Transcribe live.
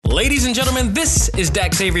Ladies and gentlemen, this is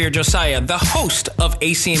Dak Xavier Josiah, the host of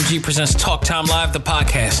ACMG Presents Talk Time Live, the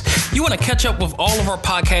podcast. You want to catch up with all of our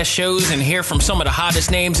podcast shows and hear from some of the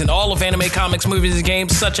hottest names in all of anime, comics, movies, and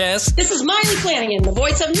games, such as... This is Miley Flanagan, the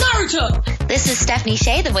voice of Naruto. This is Stephanie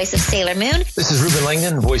Shea, the voice of Sailor Moon. This is Ruben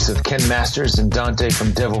Langdon, voice of Ken Masters and Dante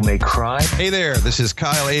from Devil May Cry. Hey there, this is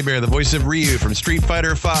Kyle Hebert, the voice of Ryu from Street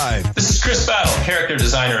Fighter V. This is Chris Battle, character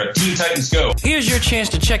designer of Teen Titans Go. Here's your chance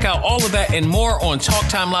to check out all of that and more on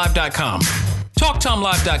TalkTimeLive.com.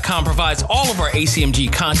 TalkTimeLive.com provides all of our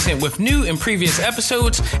ACMG content with new and previous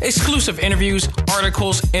episodes, exclusive interviews,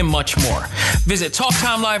 articles, and much more. Visit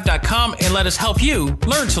TalkTimeLive.com and let us help you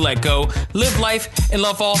learn to let go, live life, and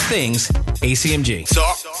love all things ACMG.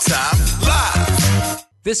 Talk Time Live.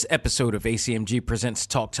 This episode of ACMG Presents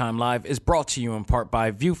Talk Time Live is brought to you in part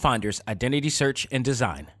by Viewfinder's Identity Search and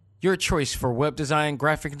Design. Your choice for web design,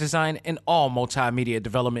 graphic design, and all multimedia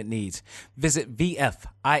development needs. Visit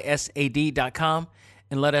VFISAD.com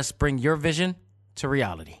and let us bring your vision to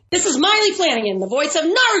reality. This is Miley Flanagan, the voice of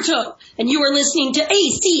Naruto, and you are listening to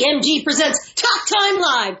ACMG Presents Talk Time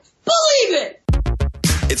Live. Believe it!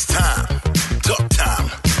 It's time. Talk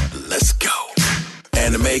time. Let's go.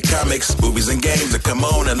 Anime, comics, movies, and games that come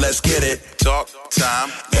on and let's get it. Talk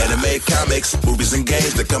time. Anime, comics, movies, and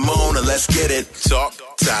games that come on and let's get it. Talk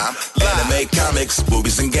time. Anime, comics,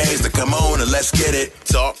 movies, and games that come on and let's get it.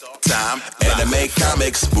 Talk time. Anime,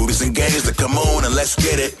 comics, movies, and games that come on and let's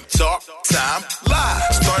get it. Talk time live.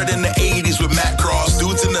 Started in the 80s with Matt Cross.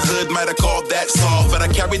 Dudes in the hood might have called that soft, but I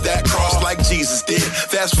carried that cross like Jesus did.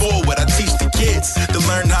 Fast forward, I teach the kids to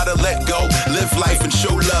learn how to let go, live life, and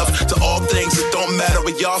show love to all things that don't matter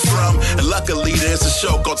where y'all from. And luckily, there's a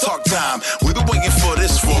show called Talk Time. We've been waiting for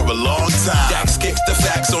this for a long time. Dax kicks the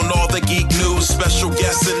facts on all the geek news, special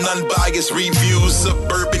guests and unbiased reviews.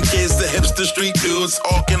 Suburban kids, the hipster street dudes,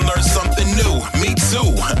 all can learn something new. Me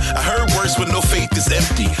too. I heard words when no faith is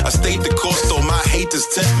empty. I stayed the course, so my haters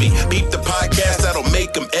tempt me. Beep the podcast, that'll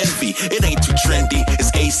make them envy. It ain't too trendy,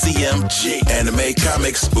 it's ACMG. Anime,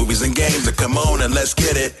 comics, movies, and games that come on and let's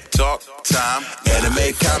get it. Talk time.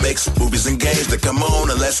 Anime, comics, movies, and games that come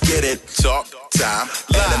on and let's get it. Talk time.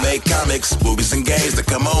 Anime, comics, movies, and games that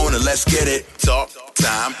come on and let's get it. Talk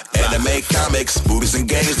time. Anime, comics, movies, and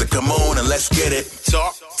games that come on and let's get it.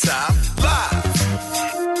 Talk time live.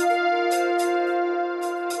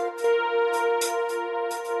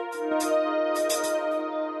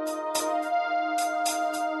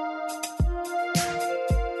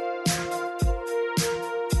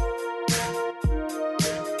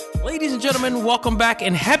 Ladies and gentlemen, welcome back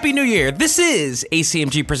and Happy New Year. This is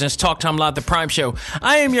ACMG Presents Talk Time Live, the Prime Show.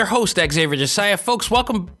 I am your host, Xavier Josiah. Folks,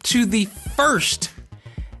 welcome to the first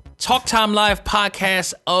Talk Time Live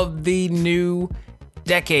podcast of the new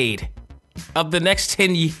decade, of the next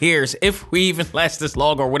 10 years, if we even last this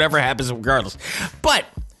long or whatever happens regardless. But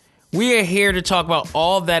we are here to talk about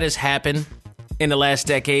all that has happened in the last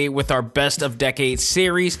decade with our Best of Decade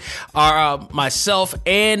series. Myself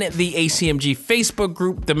and the ACMG Facebook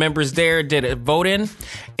group, the members there did a vote in,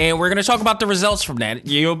 and we're going to talk about the results from that.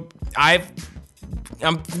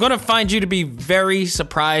 I'm going to find you to be very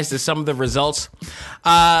surprised at some of the results.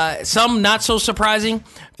 Some not so surprising,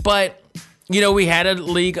 but we had a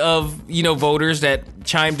league of, voters that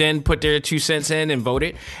chimed in, put their 2 cents in and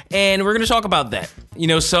voted. And we're going to talk about that.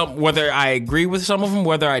 Whether I agree with some of them,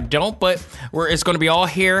 whether I don't, but it's going to be all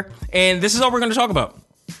here. And this is all we're going to talk about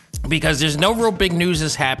because there's no real big news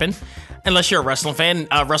that's happened. Unless you're a wrestling fan,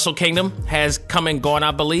 Wrestle Kingdom has come and gone, I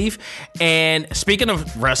believe. And speaking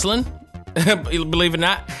of wrestling, believe it or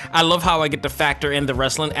not, I love how I get to factor in the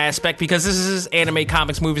wrestling aspect because this is anime,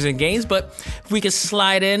 comics, movies, and games. But if we could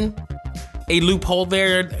slide in a loophole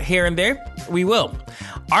there, here and there, we will.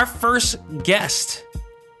 Our first guest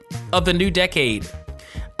of the new decade,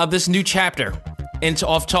 of this new chapter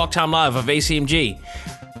of Talk Time Live of ACMG.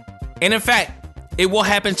 And in fact, it will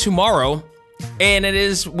happen tomorrow. And it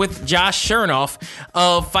is with Josh Chernoff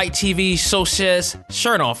of Fight TV. So says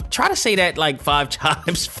Chernoff. Try to say that like 5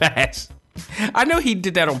 times fast. I know he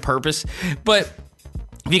did that on purpose, but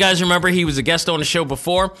if you guys remember, he was a guest on the show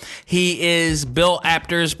before. He is Bill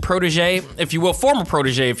Apter's protege, if you will, former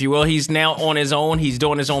protege, if you will. He's now on his own. He's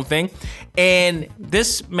doing his own thing. And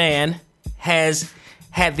this man has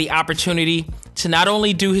had the opportunity to not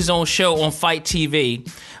only do his own show on Fight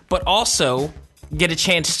TV, but also get a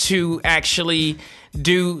chance to actually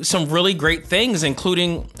do some really great things,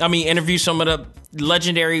 including, interview some of the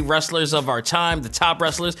legendary wrestlers of our time, the top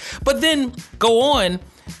wrestlers, but then go on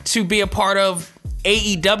to be a part of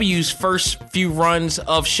AEW's first few runs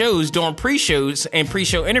of shows, doing pre-shows and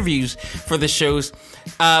pre-show interviews for the shows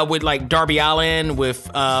with like Darby Allin, with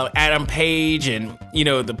Adam Page, and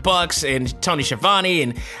the Bucks and Tony Schiavone,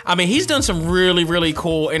 and I mean he's done some really, really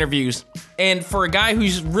cool interviews. And for a guy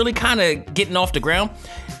who's really kind of getting off the ground,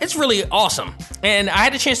 it's really awesome. And I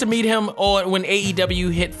had a chance to meet him when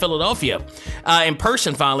AEW hit Philadelphia in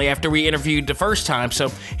person finally after we interviewed the first time. So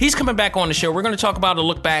he's coming back on the show. We're going to talk about a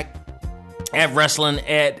look back at wrestling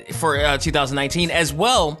for 2019, as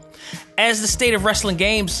well as the state of wrestling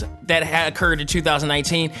games that had occurred in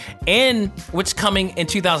 2019 and what's coming in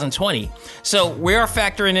 2020. So we are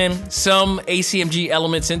factoring in some ACMG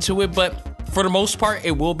elements into it, but for the most part,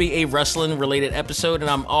 it will be a wrestling-related episode, and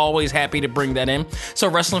I'm always happy to bring that in. So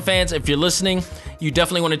wrestling fans, if you're listening, you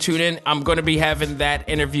definitely want to tune in. I'm going to be having that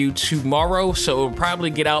interview tomorrow, so it'll probably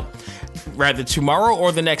get out rather tomorrow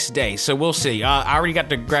or the next day. So we'll see. I already got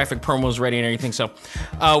the graphic promos ready and everything, so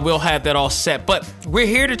we'll have that all set. But we're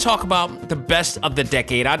here to talk about the best of the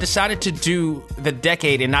decade. I decided to do the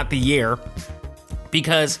decade and not the year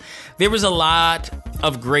because there was a lot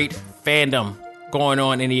of great fandom going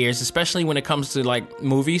on in the years, especially when it comes to like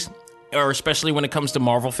movies, or especially when it comes to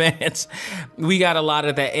Marvel fans. We got a lot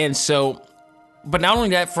of that. And so, but not only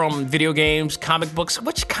that, from video games, comic books,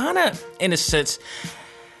 which kind of, in a sense,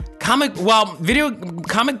 comic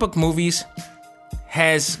book movies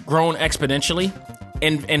has grown exponentially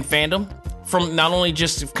in fandom, from not only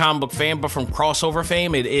just comic book fame, but from crossover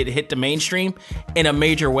fame. It hit the mainstream in a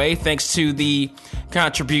major way thanks to the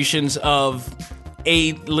contributions of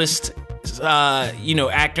A-list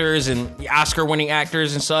actors and Oscar-winning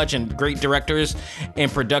actors and such, and great directors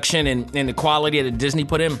and production and the quality that Disney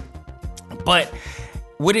put in. But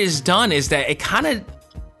what it has done is that it kind of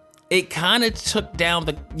took down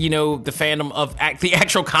the fandom of the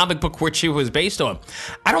actual comic book which it was based on.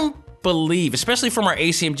 I don't believe, especially from our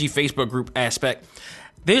ACMG Facebook group aspect,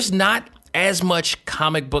 there's not as much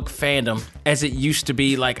comic book fandom as it used to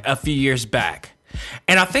be like a few years back.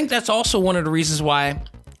 And I think that's also one of the reasons why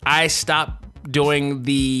I stopped doing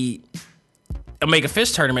the Omega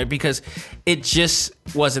Fist tournament, because it just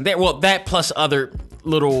wasn't there. Well, that plus other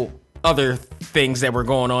things that were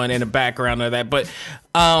going on in the background of that. But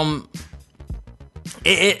I'm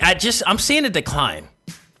seeing a decline.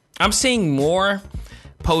 I'm seeing more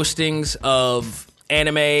postings of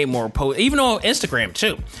anime, even on Instagram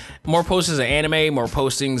too. More postings of anime, more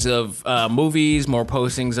postings of movies, more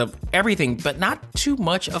postings of everything, but not too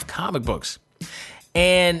much of comic books.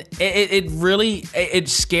 And it really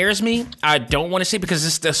scares me. I don't want to see it, because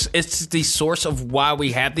it's the source of why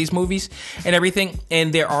we have these movies and everything.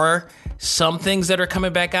 And there are some things that are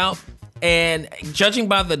coming back out, and judging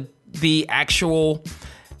by the actual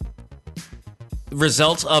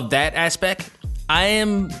results of that aspect, I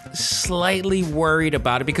am slightly worried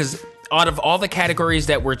about it, because out of all the categories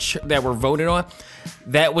that were voted on,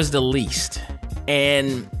 that was the least.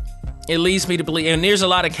 And it leads me to believe, and there's a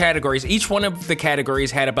lot of categories. Each one of the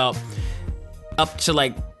categories had about up to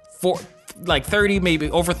like 30, maybe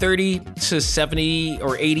over 30 to 70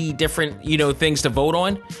 or 80 different, things to vote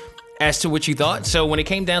on as to what you thought. So when it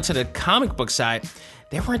came down to the comic book side,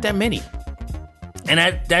 there weren't that many.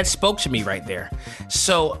 And that spoke to me right there.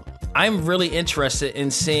 So I'm really interested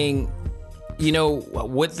in seeing,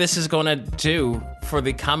 what this is going to do for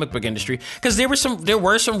the comic book industry. Because there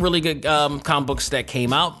were some really good comic books that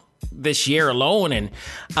came out this year alone, and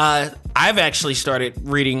I've actually started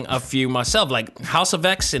reading a few myself. Like House of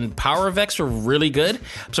X and Power of X were really good.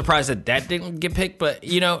 I'm surprised that didn't get picked, but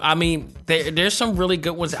there's some really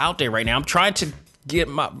good ones out there right now. I'm trying to get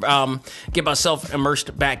myself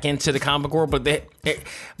immersed back into the comic world, but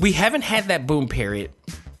we haven't had that boom period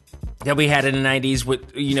that we had in the 90s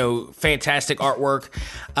with, fantastic artwork,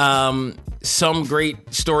 some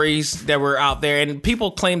great stories that were out there, and people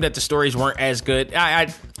claim that the stories weren't as good. I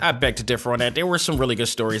beg to differ on that. There were some really good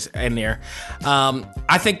stories in there.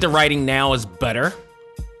 I think the writing now is better.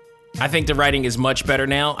 I think the writing is much better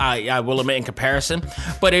now, I will admit, in comparison,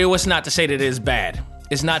 but it was not to say that it is bad.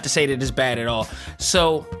 It's not to say that it's bad at all.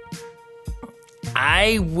 So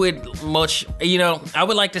I would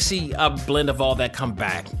like to see a blend of all that come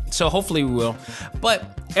back. So hopefully we will.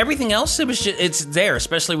 But everything else, it's there.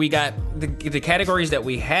 Especially we got the categories that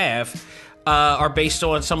we have are based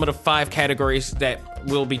on some of the 5 categories that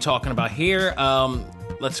we'll be talking about here.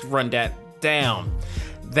 Let's run that down.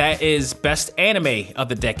 That is best anime of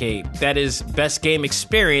the decade. That is best game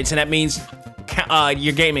experience, and that means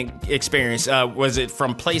your gaming experience. Was it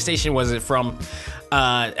from PlayStation? Was it from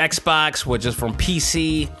Xbox? Was it from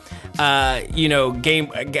PC? Not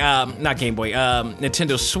Game Boy.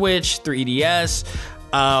 Nintendo Switch, 3DS.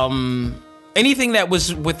 anything that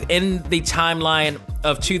was within the timeline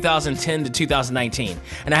of 2010 to 2019.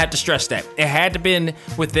 And I have to stress that. It had to been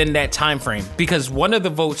within that time frame, because one of the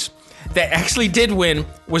votes that actually did win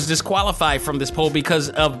was disqualified from this poll because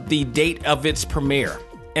of the date of its premiere.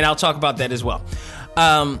 And I'll talk about that as well.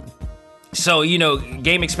 So,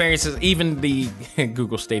 game experiences, even the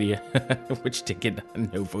Google Stadia, which did get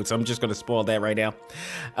no votes. I'm just going to spoil that right now.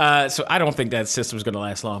 So I don't think that system's going to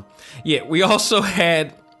last long. Yeah, we also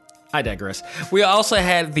had, I digress. We also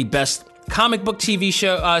had the best comic book TV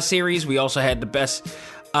show series. We also had the best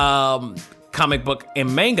comic book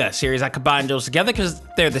and manga series. I combined those together because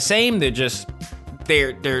they're the same.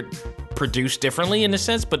 They're produced differently in a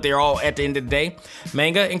sense, but they're all, at the end of the day,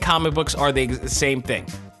 manga and comic books are the same thing.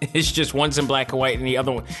 It's just one's in black and white, and the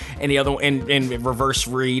other one in reverse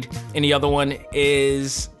read, and the other one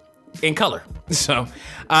is in color. So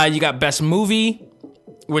you got best movie,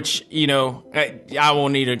 which you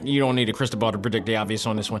don't need a crystal ball to predict the obvious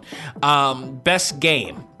on this one. Best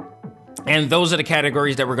game, and those are the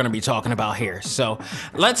categories that we're going to be talking about here. So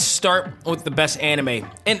let's start with the best anime,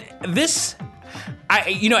 and this,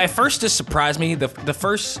 at first this surprised me.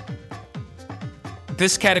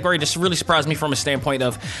 This category just really surprised me from a standpoint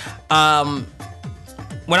of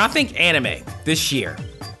when I think anime this year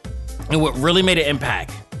and what really made an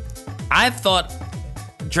impact, I thought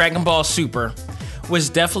Dragon Ball Super was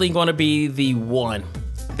definitely going to be the one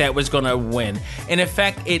that was going to win. And in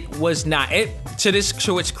fact, it was not. To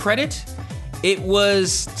its credit, it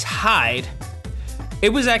was tied.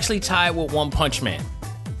 It was actually tied with One Punch Man.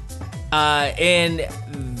 In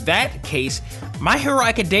that case, My Hero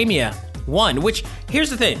Academia won, which,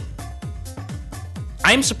 here's the thing.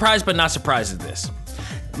 I'm surprised but not surprised at this.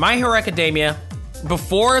 My Hero Academia,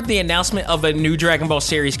 before the announcement of a new Dragon Ball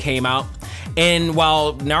series came out, and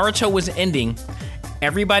while Naruto was ending,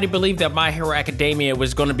 everybody believed that My Hero Academia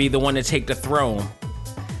was going to be the one to take the throne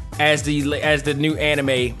as the new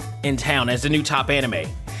anime in town, as the new top anime.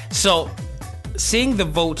 So, seeing the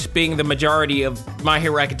votes being the majority of My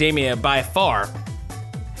Hero Academia by far,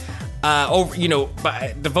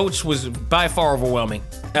 the votes was by far overwhelming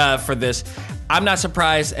for this. I'm not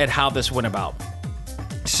surprised at how this went about.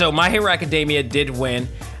 So My Hero Academia did win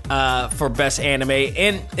for best anime,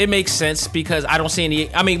 and it makes sense because I don't see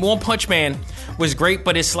any. I mean, One Punch Man was great,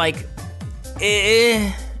 but it's like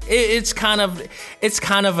it's kind of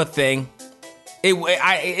a thing.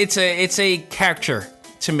 It's a caricature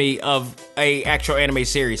to me of a actual anime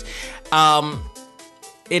series.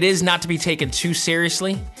 It is not to be taken too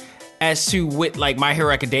seriously as to what like My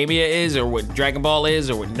Hero Academia is, or what Dragon Ball is,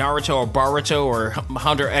 or what Naruto or Boruto or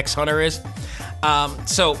Hunter x Hunter is.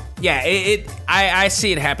 So yeah, I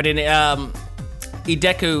see it happening.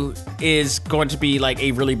 Isekai is going to be like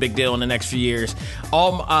a really big deal in the next few years.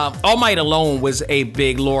 All Might alone was a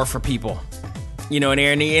big lore for people. And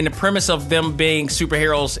the premise of them being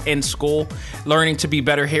superheroes in school, learning to be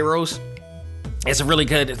better heroes, it's a really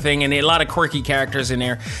good thing, and a lot of quirky characters in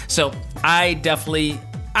there. So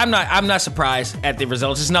I'm not surprised at the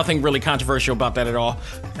results. There's nothing really controversial about that at all.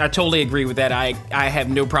 I totally agree with that. I have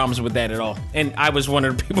no problems with that at all. And I was one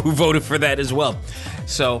of the people who voted for that as well.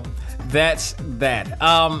 So that's that.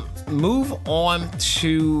 Move on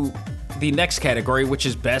to the next category, which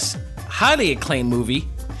is best highly acclaimed movie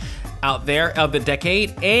out there of the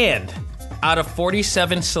decade. And out of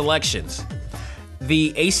 47 selections,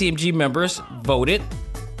 the ACMG members voted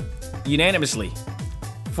unanimously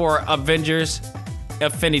for Avengers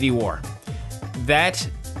Infinity War. That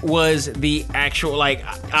was the actual,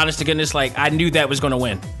 honest to goodness, I knew that was going to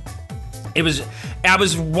win. I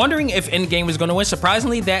was wondering if Endgame was going to win.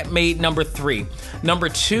 Surprisingly, that made number 3. Number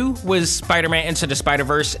 2 was Spider-Man Into the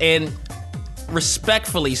Spider-Verse, and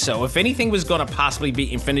respectfully so. If anything was going to possibly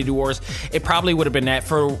beat Infinity Wars, it probably would have been that,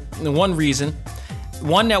 for one reason.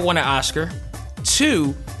 One, that won an Oscar.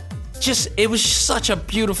 2, it was such a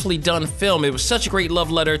beautifully done film. It was such a great love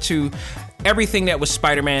letter to everything that was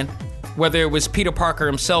Spider-Man, whether it was Peter Parker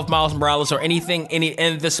himself, Miles Morales, or anything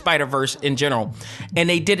in the Spider-Verse in general. And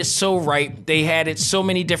they did it so right. They had so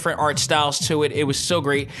many different art styles to it. It was so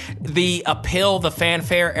great. The appeal, the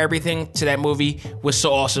fanfare, everything to that movie was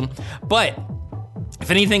so awesome. But if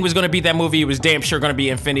anything was going to beat that movie, it was damn sure going to be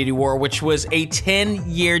Infinity War, which was a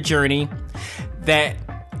 10-year journey that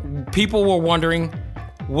people were wondering,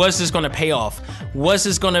 was this going to pay off? Was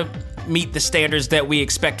this going to meet the standards that we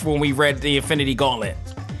expect when we read the Infinity Gauntlet?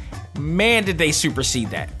 Man, did they supersede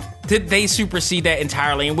that. Did they supersede that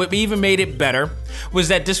entirely? And what even made it better was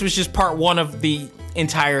that this was just part 1 of the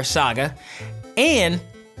entire saga. And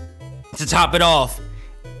to top it off,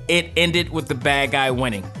 it ended with the bad guy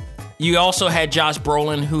winning. You also had Josh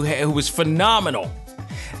Brolin, who was phenomenal.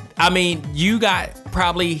 I mean,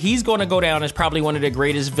 he's going to go down as probably one of the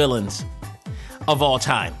greatest villains of all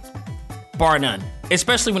time, bar none.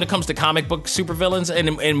 Especially when it comes to comic book supervillains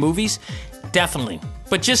and movies, definitely.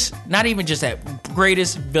 But just not even just that,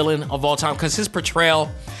 greatest villain of all time, because his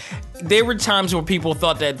portrayal. There were times where people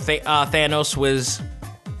thought that Thanos was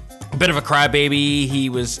a bit of a crybaby. He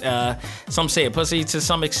was, some say, a pussy to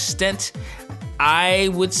some extent. I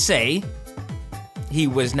would say he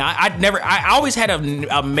was not. I always had a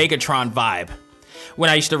Megatron vibe when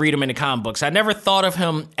I used to read him in the comic books. I never thought of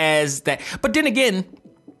him as that. But then again,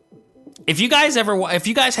 if you guys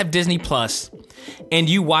have Disney Plus and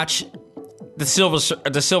you watch the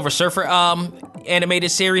Silver Surfer animated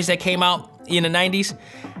series that came out in the 90s,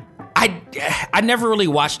 I never really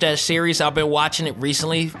watched that series. I've been watching it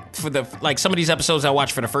recently for some of these episodes I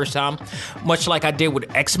watched for the first time, much like I did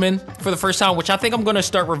with X-Men for the first time, which I think I'm going to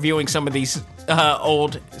start reviewing some of these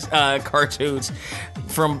old cartoons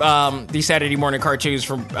from these Saturday morning cartoons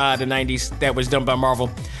from the 90s that was done by Marvel.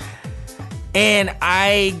 And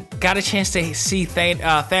I got a chance to see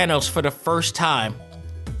Thanos for the first time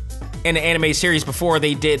in the anime series before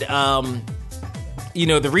they did,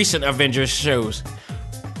 the recent Avengers shows.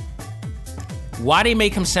 Why they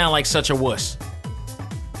make him sound like such a wuss?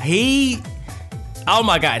 Oh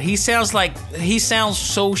my God, he sounds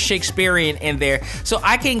so Shakespearean in there. So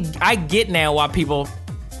I get now why people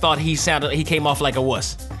thought he came off like a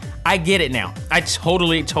wuss. I get it now. I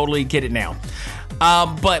totally get it now.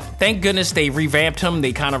 But thank goodness they revamped him.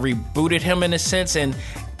 They kind of rebooted him in a sense and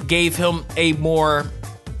gave him a more,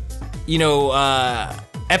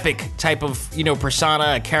 epic type of,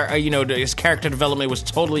 persona. His character development was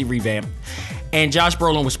totally revamped. And Josh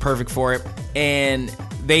Brolin was perfect for it. And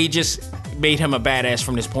they just made him a badass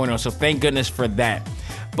from this point on. So thank goodness for that.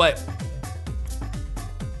 But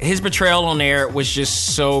his portrayal on there was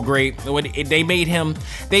just so great. They made him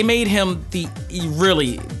the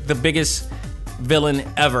biggest villain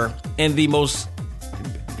ever, and the most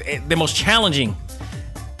challenging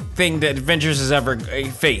thing that Avengers has ever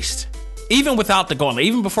faced. Even without the gauntlet,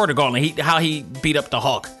 even before the gauntlet, how he beat up the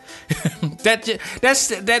Hulk. That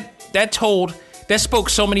spoke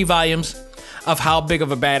so many volumes of how big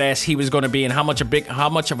of a badass he was going to be and how much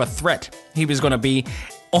of a threat he was going to be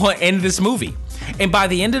in this movie. And by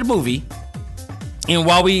the end of the movie, and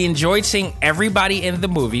while we enjoyed seeing everybody in the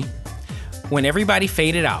movie, when everybody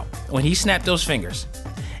faded out, when he snapped those fingers,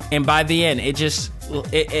 and by the end,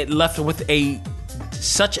 it left with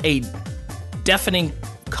such a deafening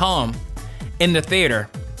calm in the theater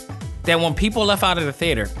that when people left out of the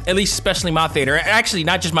theater, at least especially my theater, actually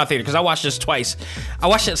not just my theater, because I watched this twice. I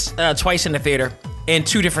watched this twice in the theater, in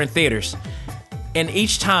two different theaters. And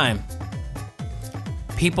each time,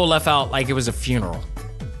 people left out like it was a funeral.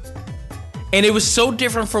 And it was so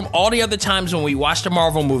different from all the other times when we watched a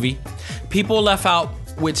Marvel movie. People left out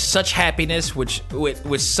with such happiness,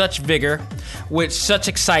 with such vigor, with such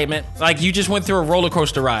excitement, like you just went through a roller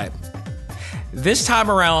coaster ride. This time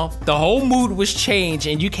around, the whole mood was changed,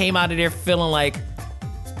 and you came out of there feeling like,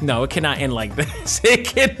 no, it cannot end like this. It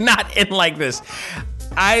cannot end like this.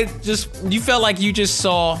 You felt like you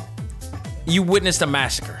witnessed a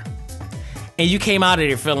massacre, and you came out of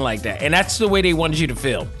there feeling like that, and that's the way they wanted you to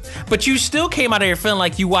feel. But you still came out of there feeling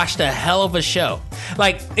like you watched a hell of a show.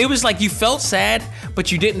 Like, it was like you felt sad, but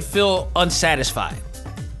you didn't feel unsatisfied.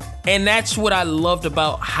 And that's what I loved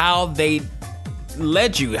about how they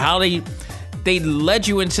led you, how they led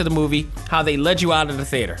you into the movie, how they led you out of the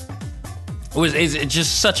theater. It's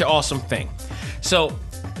just such an awesome thing. So,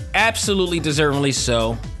 absolutely deservingly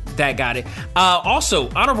so. That got it.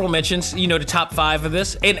 Also, honorable mentions, the top 5 of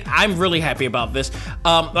this, and I'm really happy about this.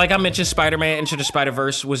 Like I mentioned, Spider-Man Into the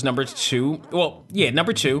Spider-Verse was number 2. Well, yeah,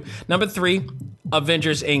 number 2. Number 3,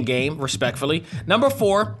 Avengers Endgame, respectfully. Number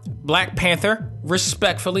 4, Black Panther,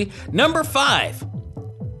 respectfully. Number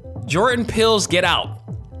 5, Jordan Peele's Get Out.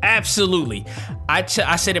 Absolutely. I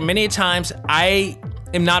said it many times, I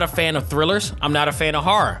am not a fan of thrillers. I'm not a fan of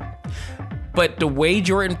horror. But the way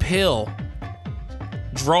Jordan Peele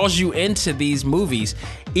draws you into these movies,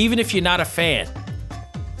 even if you're not a fan,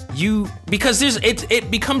 because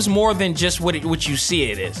it becomes more than just what you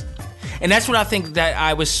see it is. And that's what I think that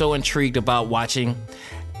I was so intrigued about watching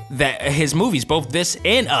his movies, both this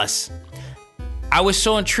and Us. I was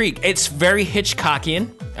so intrigued. It's very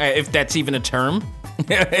Hitchcockian, if that's even a term.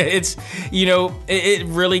 It's, it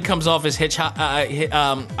really comes off as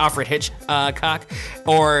Alfred Hitchcock,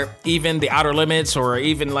 or even The Outer Limits, or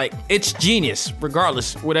even like, it's genius,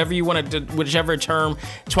 regardless, whatever you want to do, whichever term,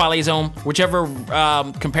 Twilight Zone, whichever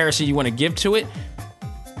comparison you want to give to it,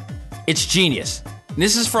 it's genius.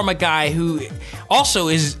 This is from a guy who also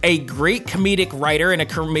is a great comedic writer and a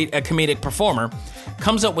comedic performer.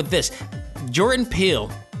 Comes up with this. Jordan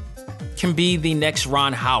Peele can be the next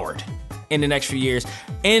Ron Howard in the next few years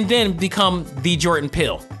and then become the Jordan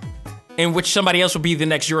Peele, in which somebody else will be the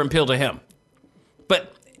next Jordan Peele to him.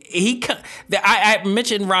 But I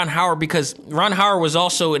mentioned Ron Howard because Ron Howard was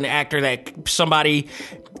also an actor that somebody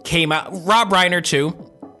came out. Rob Reiner too.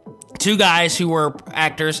 Two guys who were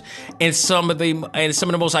actors in some of the most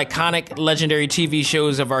iconic, legendary TV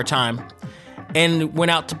shows of our time, and went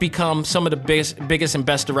out to become some of the biggest and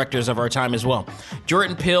best directors of our time as well.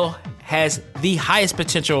 Jordan Peele has the highest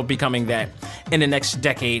potential of becoming that in the next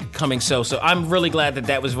decade coming. So I'm really glad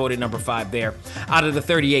that was voted number 5 there out of the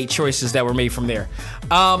 38 choices that were made from there.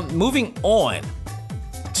 Moving on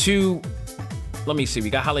to, let me see, we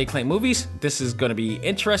got highly acclaimed movies. This is going to be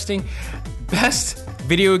interesting. Best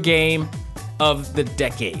video game of the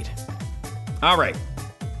decade. All right.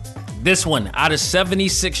 This one, out of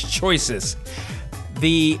 76 choices,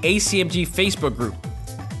 the ACMG Facebook group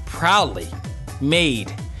proudly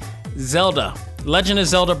made Zelda, Legend of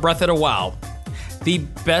Zelda Breath of the Wild, the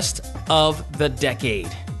best of the decade.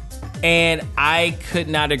 And I could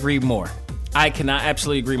not agree more. I cannot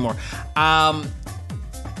absolutely agree more.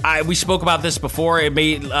 We spoke about this before. It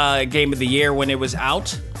made Game of the Year when it was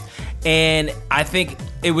out. And I think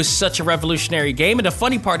it was such a revolutionary game. And the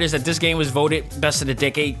funny part is that this game was voted best of the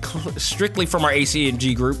decade strictly from our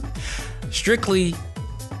ACMG group. Strictly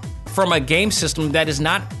from a game system that is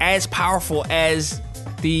not as powerful as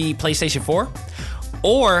the PlayStation 4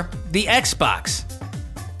 or the Xbox.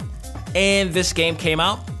 And this game came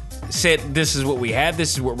out, said, this is what we have,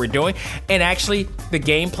 this is what we're doing. And actually, the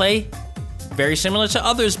gameplay, very similar to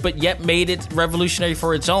others, but yet made it revolutionary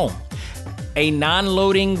for its own. A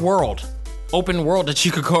non-loading world, open world that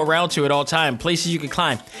you could go around to at all time, places you could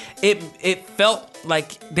climb. It felt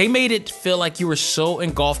like, they made it feel like you were so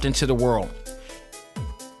engulfed into the world.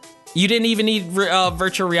 You didn't even need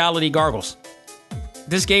virtual reality goggles.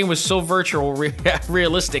 This game was so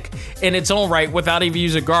realistic in its own right without even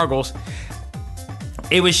using goggles.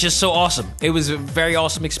 It was just so awesome. It was a very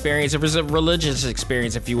awesome experience. It was a religious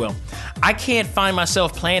experience, if you will. I can't find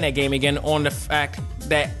myself playing that game again on the fact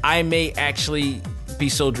that I may actually be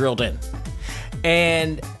so drilled in.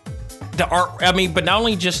 And the art, but not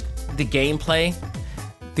only just the gameplay,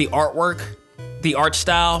 the artwork, the art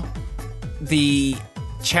style, the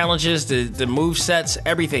challenges, the move sets,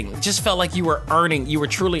 everything. It just felt like you were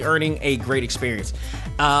truly earning a great experience.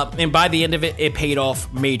 And by the end of it, it paid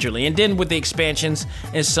off majorly. And then with the expansions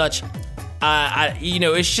and such,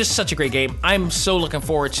 it's just such a great game. I'm so looking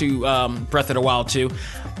forward to Breath of the Wild 2.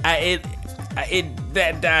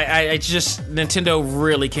 Nintendo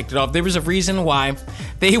really kicked it off. There was a reason why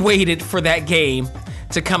they waited for that game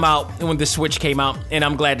to come out when the Switch came out, and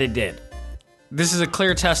I'm glad they did. This is a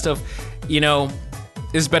clear test of,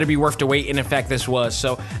 this better be worth the wait, and in fact, this was.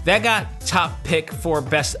 So that got top pick for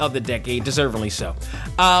best of the decade, deservingly so.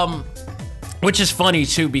 Which is funny,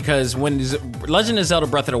 too, because when Legend of Zelda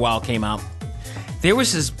Breath of the Wild came out, there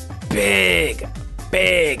was this big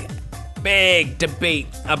debate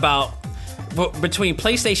between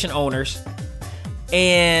PlayStation owners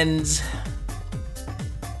and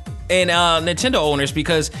Nintendo owners,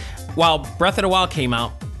 because while Breath of the Wild came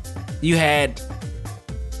out, you had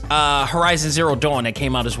Horizon Zero Dawn that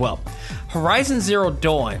came out as well. Horizon Zero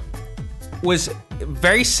Dawn was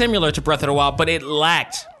very similar to Breath of the Wild, but it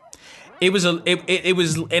lacked. It was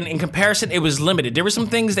in comparison, it was limited. There were some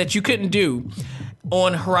things that you couldn't do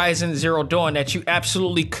on Horizon Zero Dawn that you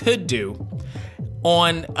absolutely could do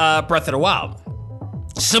on Breath of the Wild.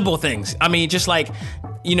 Simple things. Just like,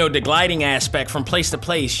 the gliding aspect from place to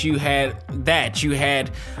place. You had that. You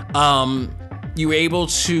had, you were able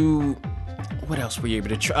to. What else were you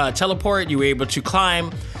able to teleport? You were able to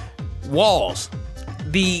climb walls.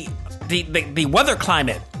 The weather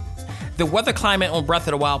climate. The weather climate on Breath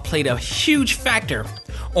of the Wild played a huge factor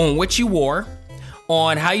on what you wore,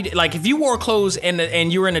 on how you, like, if you wore clothes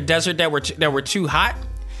and you were in a desert that were too hot,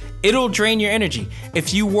 it'll drain your energy.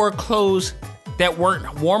 If you wore clothes that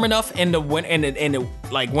weren't warm enough in the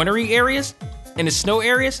like wintry areas, in the snow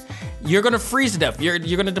areas, you're gonna freeze to death. You're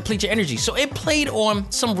gonna deplete your energy. So it played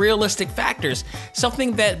on some realistic factors,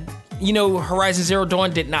 something that Horizon Zero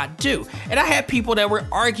Dawn did not do. And I had people that were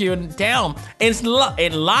arguing down and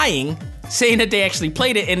lying, saying that they actually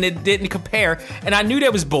played it and it didn't compare. And I knew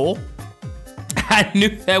that was bull. I knew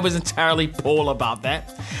that was entirely bull about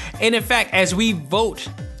that. And in fact, as we voted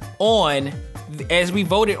on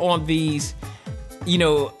these,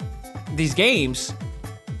 these games,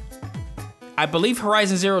 I believe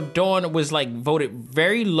Horizon Zero Dawn was voted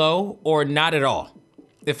very low or not at all.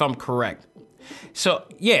 if I'm correct. So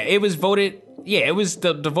yeah, it was voted. Yeah, it was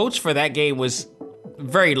the votes for that game was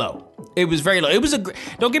very low. It was very low. It was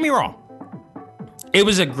don't get me wrong. It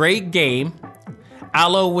was a great game.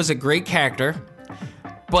 Aloe was a great character,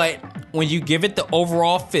 but when you give it the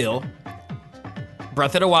overall feel,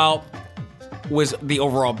 Breath of the Wild was the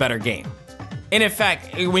overall better game. And in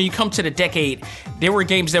fact, when you come to the decade, there were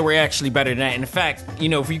games that were actually better than that. In fact,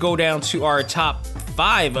 if you go down to our top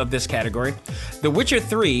 5 of this category, The Witcher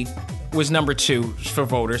 3 was number 2 for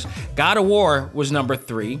voters. God of War was number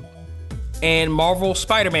 3. And Marvel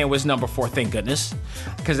Spider-Man was number 4, thank goodness.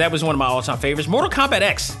 Because that was one of my all-time favorites. Mortal Kombat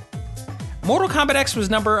X. Mortal Kombat X was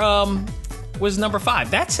number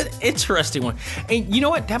 5. That's an interesting one. And you know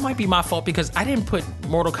what? That might be my fault because I didn't put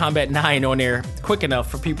Mortal Kombat 9 on there quick enough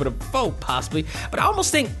for people to vote, possibly. But I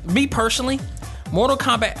almost think, me personally, Mortal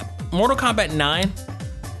Kombat 9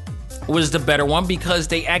 was the better one because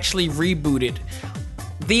they actually rebooted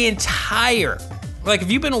the entire. Like,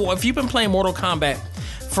 if you've been playing Mortal Kombat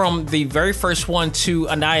from the very first one to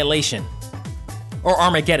Annihilation, or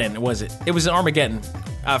Armageddon, was it? It was Armageddon,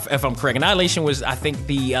 if I'm correct. Annihilation was, I think,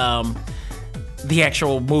 the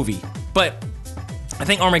actual movie. But I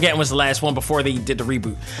think Armageddon was the last one before they did the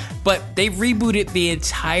reboot. But they rebooted the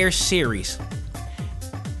entire series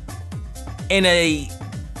in a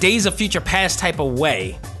Days of Future Past type of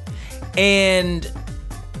way. And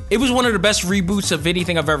it was one of the best reboots of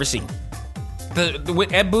anything I've ever seen.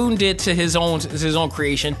 What Ed Boon did to his own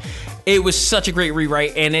creation, it was such a great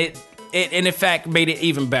rewrite, and it in fact made it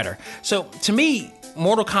even better. So to me,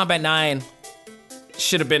 Mortal Kombat 9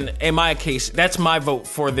 should have been, in my case, that's my vote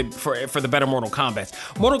for the better Mortal Kombat.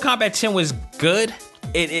 Mortal Kombat 10 was good,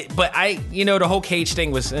 but the whole Cage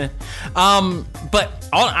thing was. But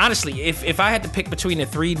honestly, if I had to pick between the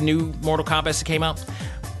 3 new Mortal Kombats that came out,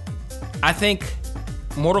 I think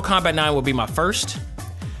Mortal Kombat 9 will be my first.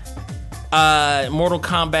 Mortal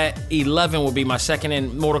Kombat 11 will be my second,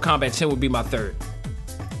 and Mortal Kombat 10 will be my third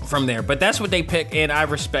from there. But that's what they picked, and I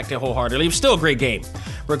respect it wholeheartedly. It was still a great game,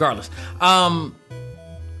 regardless.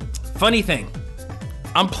 Funny thing,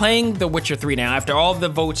 I'm playing The Witcher 3 now. After all the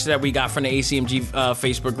votes that we got from the ACMG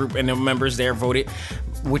Facebook group and the members there voted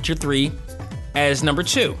Witcher 3 as number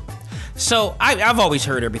 2. So I've always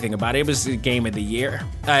heard everything about it. It was the game of the year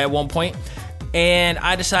at one point. And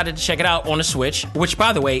I decided to check it out on the Switch, which,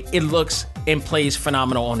 by the way, it looks and plays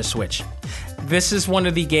phenomenal on the Switch. This is one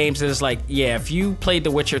of the games that is like, yeah, if you played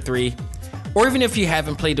The Witcher 3, or even if you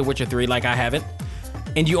haven't played The Witcher 3 like I haven't,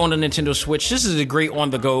 and you own a Nintendo Switch, this is a great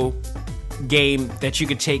on-the-go game that you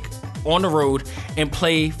could take on the road and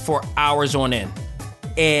play for hours on end.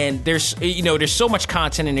 And there's so much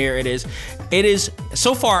content in there. It is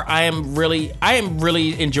so far I am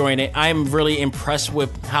really enjoying it. I am really impressed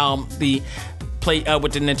with how the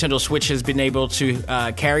with the Nintendo Switch has been able to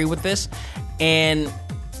carry with this. And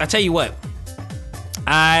I tell you what,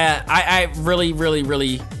 I really, really,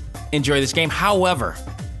 really enjoy this game. However,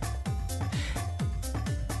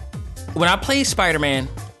 when I played Spider-Man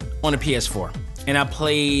on a PS4 and I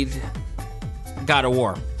played God of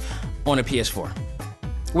War on a PS4,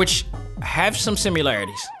 which have some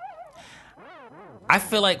similarities, I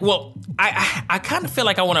feel like, I kind of feel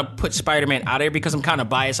like I want to put Spider-Man out there because I'm kind of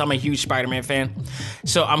biased. I'm a huge Spider-Man fan,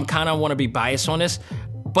 so I'm kind of want to be biased on this.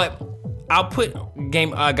 But I'll put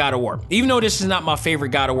God of War. Even though this is not my favorite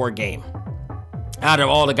God of War game, out of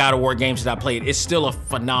all the God of War games that I played, it's still a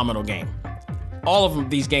phenomenal game. All of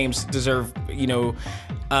these games deserve, Game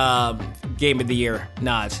of the Year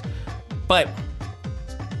nods. But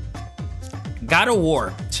God of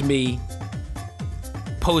War, to me,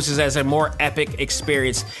 poses as a more epic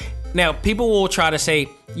experience. Now, people will try to say,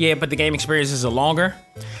 yeah, but the game experience is longer.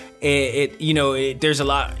 There's a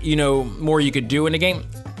lot, more you could do in the game.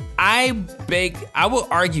 I will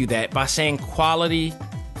argue that by saying quality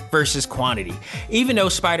versus quantity. Even though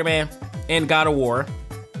Spider-Man and God of War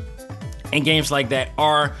and games like that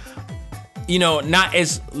are, not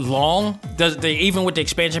as long. Even with the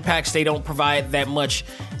expansion packs, they don't provide that much,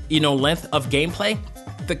 length of gameplay.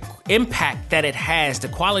 The impact that it has, the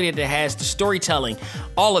quality that it has, the storytelling,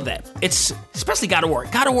 all of that. It's especially God of War.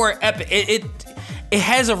 God of War epic. It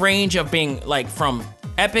has a range of being like from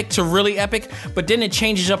epic to really epic, but then it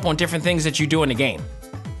changes up on different things that you do in the game,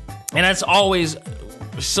 and that's always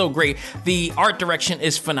so great. The art direction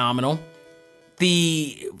is phenomenal.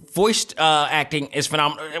 The voice acting is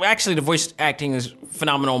phenomenal. Actually, the voice acting is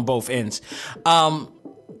phenomenal on both ends.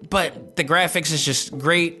 But the graphics is just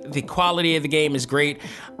great. The quality of the game is great.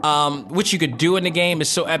 What you could do in the game is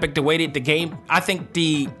so epic. The way that the game, I think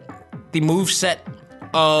the move set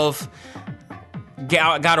of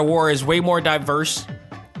God of War is way more diverse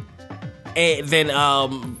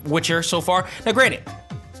than Witcher so far. Now, granted,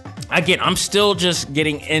 again, I'm still just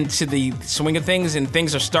getting into the swing of things, and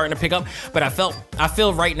things are starting to pick up. But I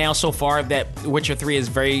feel right now so far that Witcher 3 is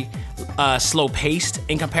very slow paced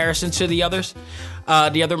in comparison to the others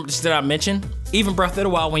that I mentioned. Even Breath of the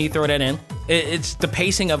Wild, when you throw that in, it's the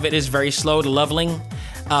pacing of it is very slow. The leveling,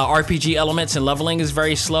 RPG elements and leveling is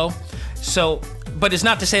very slow. So, but it's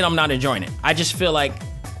not to say that I'm not enjoying it. I just feel like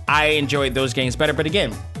I enjoyed those games better. But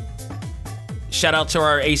again, shout out to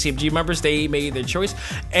our ACMG members. They made their choice,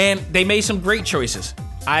 and they made some great choices.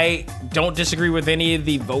 I don't disagree with any of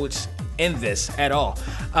the votes in this at all.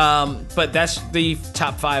 But that's the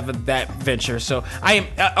top 5 of that venture. So I am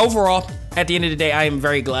overall, at the end of the day, I am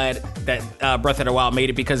very glad that Breath of the Wild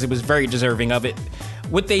made it, because it was very deserving of it.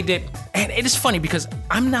 What they did, and it is funny because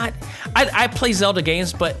I play Zelda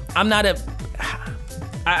games, but I'm not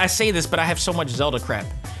I say this, but I have so much Zelda crap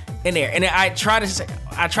in there, and I try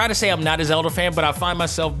to say I'm not a Zelda fan, but I find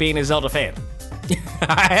myself being a Zelda fan.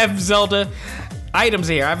 I have Zelda items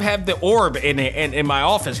here. I have the orb in my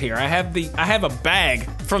office here. I have a bag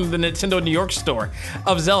from the Nintendo New York store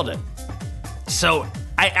of Zelda. So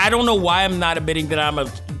I don't know why I'm not admitting that I'm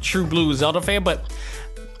a true blue Zelda fan, but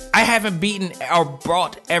I haven't beaten or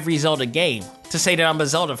bought every Zelda game to say that I'm a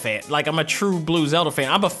Zelda fan. Like, I'm a true blue Zelda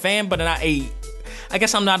fan. I'm a fan, but I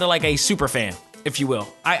guess I'm not a super fan, if you will.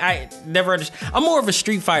 I never understand. I'm more of a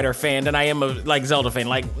Street Fighter fan than I am a Zelda fan.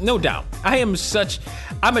 Like, no doubt. I'm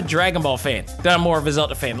a Dragon Ball fan than I'm more of a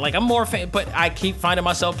Zelda fan. Like, I'm more a fan, but I keep finding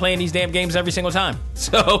myself playing these damn games every single time.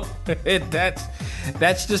 So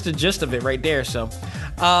that's just the gist of it right there. So,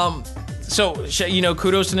 kudos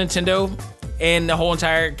to Nintendo and the whole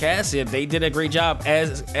entire cast. Yeah, they did a great job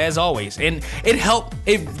as always, and it helped.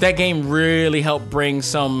 That game really helped bring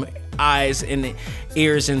some eyes and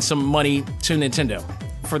ears and some money to Nintendo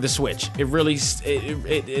for the Switch. It really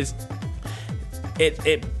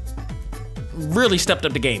really stepped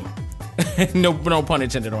up the game. no pun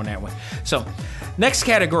intended on that one. So, next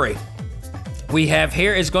category we have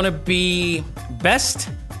here is going to be best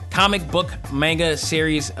comic book manga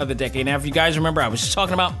series of the decade. Now, if you guys remember, I was just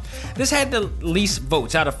talking about this had the least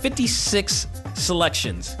votes out of 56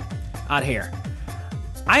 selections out here.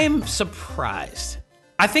 I am surprised.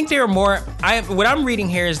 I think there are more. What I'm reading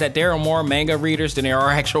here is that there are more manga readers than there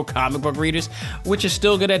are actual comic book readers, which is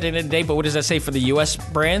still good at the end of the day. But what does that say for the U.S.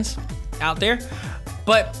 brands out there?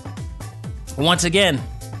 But once again,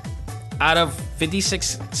 out of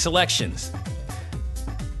 56 selections,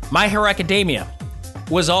 My Hero Academia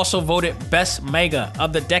was also voted best manga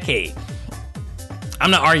of the decade.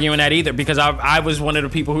 I'm not arguing that either, because I was one of the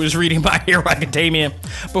people who was reading My Hero Academia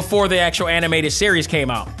before the actual animated series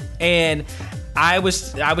came out, and I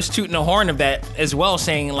was tooting the horn of that as well,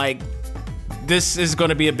 saying like, this is going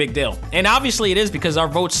to be a big deal, and obviously it is, because our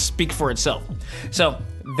votes speak for itself. So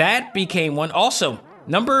that became one. Also,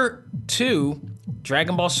 number 2,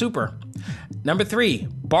 Dragon Ball Super. Number 3,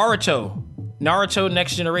 Boruto, Naruto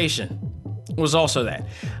Next Generation was also that.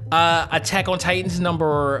 Attack on Titans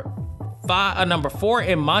number 4,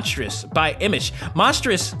 and Monstrous by Image.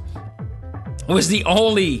 Monstrous was the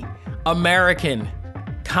only American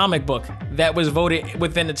comic book that was voted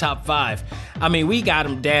within the top 5. I mean, we got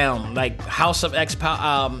them down like House of X,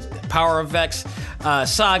 Power of X,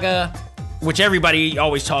 Saga, which everybody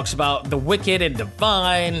always talks about, The Wicked and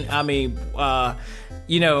Divine. I mean,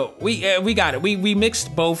 we got it. We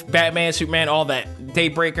mixed both Batman, Superman, all that.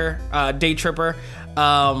 Daybreaker, Day Tripper,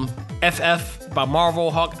 FF by Marvel,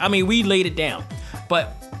 Hawk. I mean, we laid it down.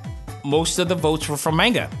 But most of the votes were from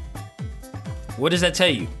manga. What does that tell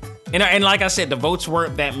you? And like I said, the votes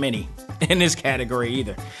weren't that many in this category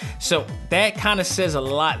either. So that kind of says a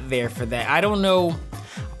lot there for that. I don't know.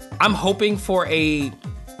 I'm hoping for a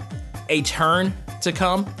turn to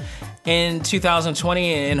come in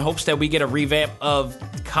 2020 in hopes that we get a revamp of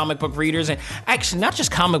comic book readers. And actually, not just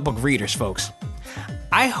comic book readers, folks.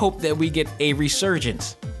 I hope that we get a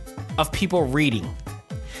resurgence of people reading,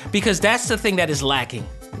 because that's the thing that is lacking.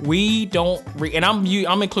 We don't read, and I'm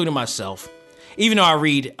including myself, even though I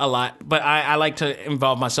read a lot, but I like to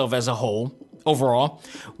involve myself as a whole. Overall,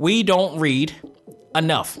 we don't read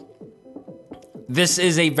enough. This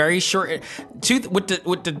is a very short. What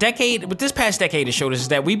this past decade has showed us is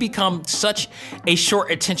that we become such a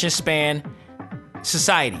short attention span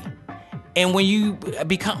society. And when you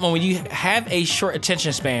have a short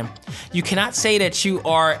attention span, you cannot say that you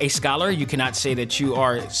are a scholar. You cannot say that you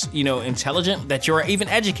are, intelligent, that you are even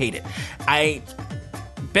educated. I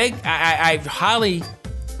highly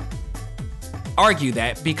argue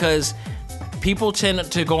that, because people tend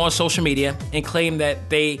to go on social media and claim that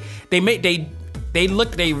they they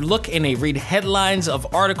look and they read headlines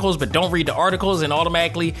of articles, but don't read the articles and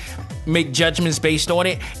automatically make judgments based on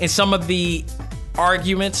it. And some of the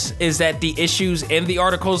arguments is that the issues in the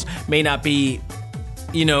articles may not be,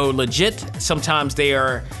 legit. Sometimes they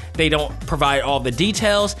don't provide all the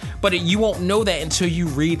details, but you won't know that until you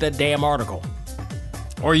read the damn article,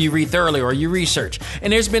 or you read thoroughly, or you research.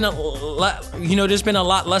 And there's been a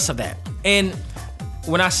lot less of that. And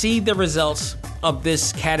when I see the results of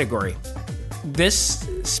this category, this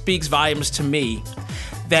speaks volumes to me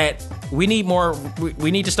that we need more.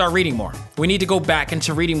 We need to start reading more. We need to go back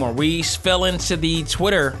into reading more. We fell into the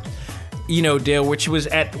Twitter, deal, which was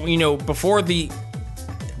at, before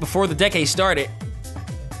the decade started,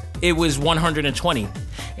 it was 120,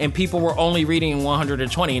 and people were only reading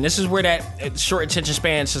 120. And this is where that short attention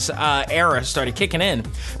span era started kicking in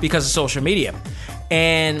because of social media,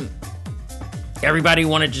 and everybody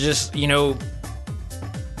wanted to just,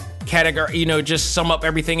 category, just sum up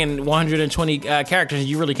everything in 120 characters, and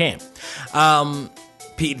you really can't.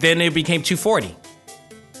 Then it became 240.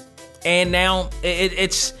 And now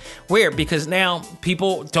it's weird because now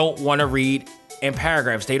people don't want to read in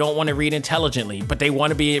paragraphs. They don't want to read intelligently, but they want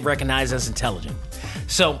to be recognized as intelligent.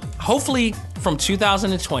 So hopefully from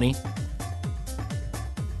 2020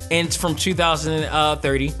 and from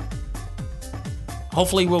 2030,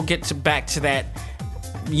 hopefully we'll get back to that,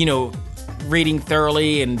 reading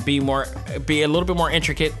thoroughly and be a little bit more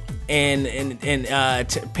intricate and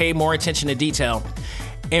to pay more attention to detail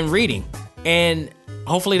in reading. And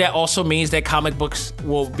hopefully that also means that comic books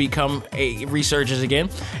will become a resurgence again.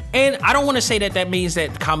 And I don't want to say that means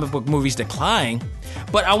that comic book movies decline,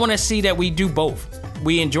 but I want to see that we do both.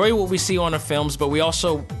 We enjoy what we see on the films, but we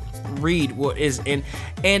also read what is in.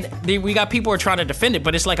 And we got people who are trying to defend it,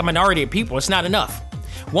 but it's like a minority of people. It's not enough.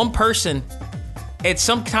 One person. And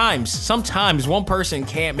sometimes one person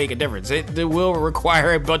can't make a difference. It will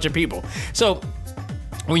require a bunch of people. So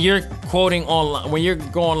when you're quoting online, when you're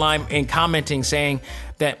going online and commenting saying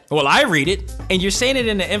that, well, I read it, and you're saying it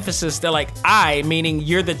in the emphasis that like meaning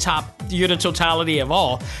you're the totality of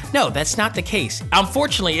all. No, that's not the case.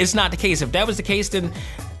 Unfortunately, it's not the case. If that was the case, then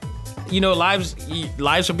lives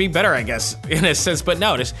would be better, I guess, in a sense. But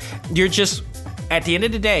no, you're just, at the end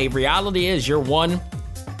of the day, reality is you're one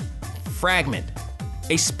fragment.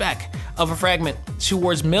 A speck of a fragment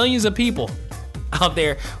towards millions of people out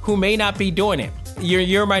there who may not be doing it.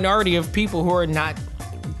 You're a minority of people who are not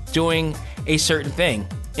doing a certain thing.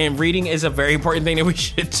 And reading is a very important thing that we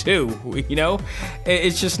should do.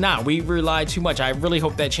 It's just not. We rely too much. I really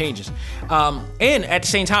hope that changes. And at the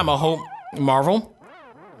same time, I hope Marvel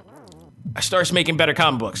starts making better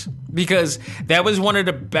comic books, because that was one of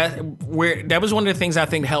the things I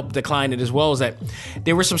think helped decline it as well, is that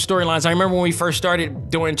there were some storylines. I remember when we first started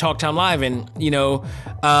doing Talk Time Live, and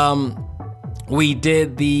we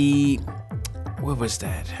did the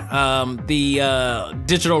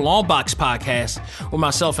Digital Long Box podcast with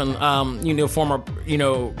myself and former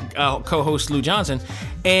co-host Lou Johnson,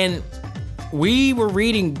 and we were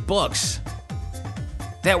reading books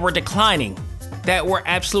that were declining. That were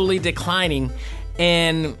absolutely declining,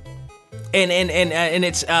 and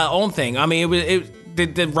its own thing. I mean,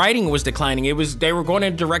 the writing was declining. They were going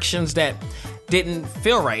in directions that didn't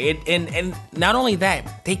feel right. And not only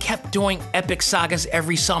that, they kept doing epic sagas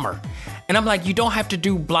every summer. And I'm like, you don't have to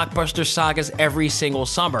do blockbuster sagas every single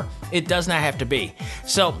summer. It does not have to be.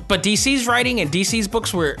 So, but DC's writing and DC's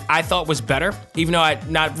books I thought was better, even though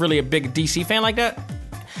I'm not really a big DC fan like that.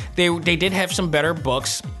 They did have some better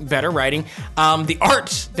books, better writing. The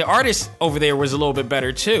artist over there was a little bit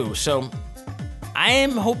better too. So I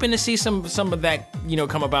am hoping to see some of that,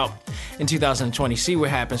 come about in 2020. See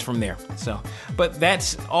what happens from there. So, but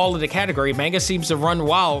that's all of the category. Manga seems to run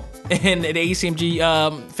wild in the ACMG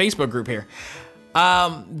Facebook group here.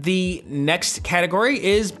 The next category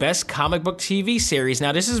is Best Comic Book TV Series.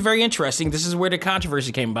 Now, this is very interesting. This is where the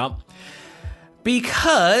controversy came about,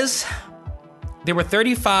 because there were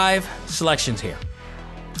 35 selections here.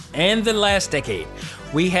 In the last decade,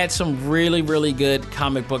 we had some really, really good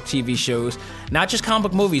comic book TV shows. Not just comic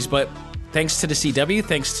book movies, but thanks to the CW,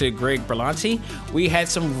 thanks to Greg Berlanti, we had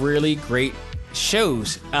some really great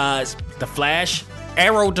shows. The Flash,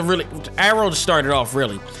 Arrow started off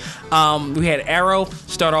really. We had Arrow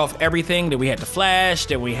start off everything. Then we had The Flash.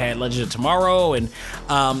 Then we had Legends of Tomorrow, and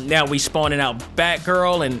now we spawning out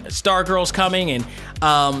Batgirl and Stargirl's coming, and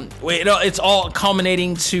it's all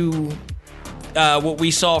culminating to what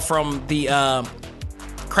we saw from the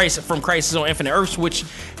Crisis on Infinite Earths, which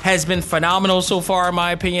has been phenomenal so far, in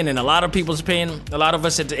my opinion, and a lot of people's opinion. A lot of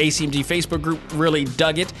us at the ACMG Facebook group really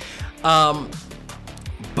dug it, but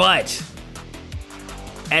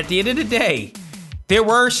at the end of the day, there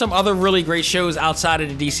were some other really great shows outside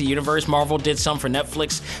of the DC universe. Marvel did some for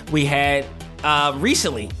Netflix. We had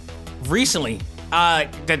recently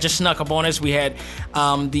that just snuck up on us. We had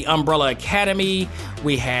the Umbrella Academy.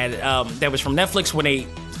 We had that was from Netflix when they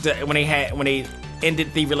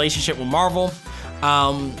ended the relationship with Marvel.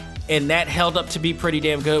 And that held up to be pretty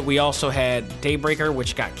damn good. We also had Daybreaker,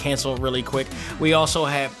 which got canceled really quick. We also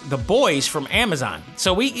had The Boys from Amazon.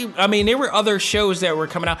 So there were other shows that were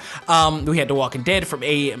coming out. We had The Walking Dead from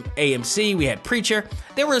AMC. We had Preacher.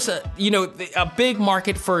 There was a big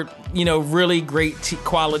market for, really great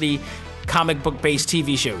quality comic book based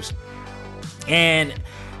TV shows. And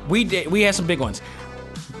we had some big ones.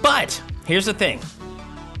 But here's the thing.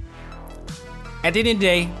 At the end of the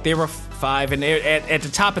day, there were 5, and at the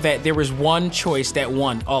top of that, there was one choice that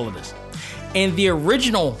won all of this. And the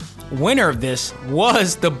original winner of this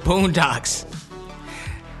was the Boondocks.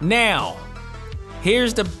 Now,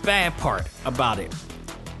 here's the bad part about it.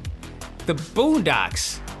 The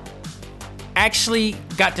Boondocks actually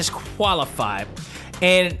got disqualified.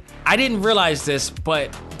 And I didn't realize this,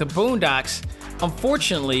 but the Boondocks,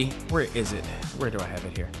 unfortunately, where is it? Where do I have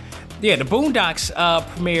it here? Yeah, the Boondocks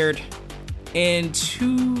premiered in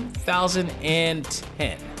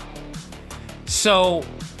 2010. So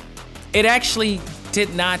it actually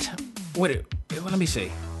did not. Let me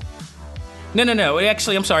see. No.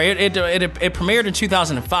 Actually, I'm sorry. It premiered in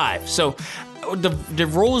 2005. So the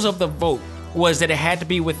rules of the vote was that it had to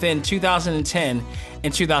be within 2010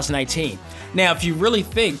 and 2019. Now, if you really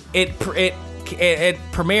think it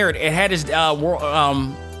premiered, it had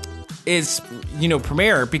its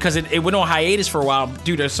premiere because it went on hiatus for a while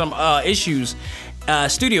due to some issues,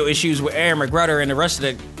 studio issues with Aaron McGruder and the rest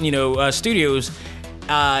of the studios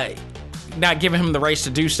not giving him the rights to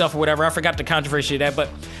do stuff or whatever. I forgot the controversy of that, but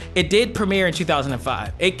it did premiere in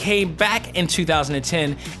 2005. It came back in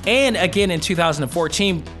 2010 and again in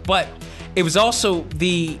 2014, but it was also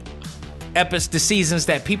the seasons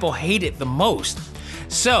that people hated the most.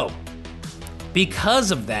 So because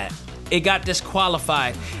of that, it got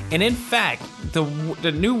disqualified. And in fact,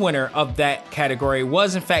 the new winner of that category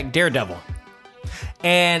was in fact Daredevil.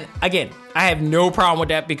 And again, I have no problem with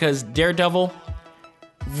that because Daredevil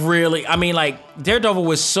really, Daredevil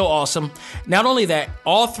was so awesome. Not only that,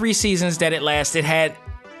 all 3 seasons that it lasted had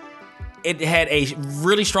a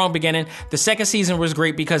really strong beginning. The second season was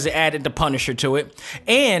great because it added the Punisher to it.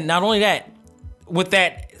 And not only that, with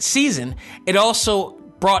that season, it also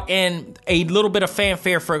brought in a little bit of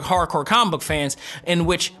fanfare for hardcore comic book fans, in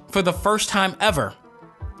which for the very first time ever,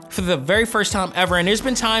 and there's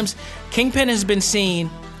been times Kingpin has been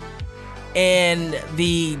seen in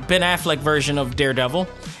the Ben Affleck version of Daredevil.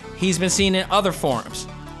 He's been seen in other forms,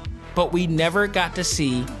 but we never got to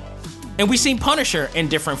see, and we've seen Punisher in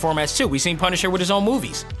different formats too. We've seen Punisher with his own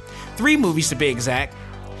movies, 3 movies to be exact,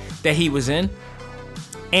 that he was in.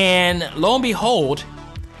 And lo and behold,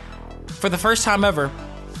 for the first time ever,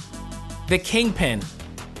 the Kingpin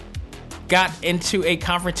got into a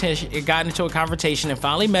confrontation and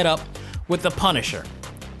finally met up with the Punisher.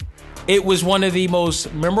 It was one of the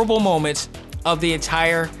most memorable moments of the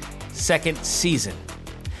entire second season.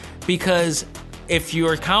 Because if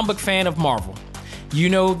you're a comic book fan of Marvel, you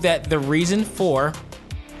know that the reason for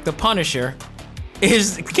the Punisher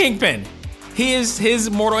is Kingpin. He is his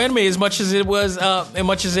mortal enemy as much as it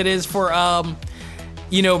is for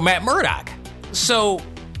Matt Murdock. So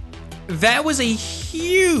that was a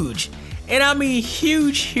huge, and I mean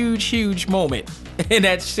huge moment in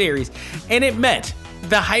that series. And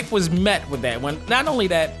the hype was met with that one. Not only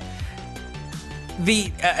that,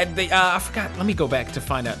 I forgot, let me go back to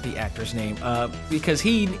find out the actor's name, because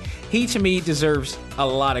he to me deserves a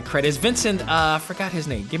lot of credit. It's Vincent, I forgot his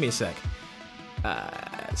name. Give me a sec.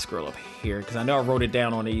 Scroll up here, because I know I wrote it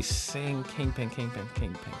down on the Kingpin.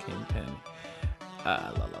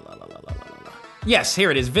 Yes, here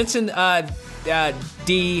it is. Vincent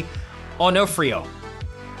D'Onofrio.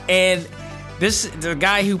 And the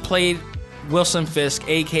guy who played Wilson Fisk,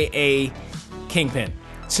 a.k.a. Kingpin.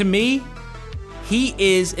 To me, he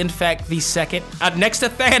is, in fact, the second, next to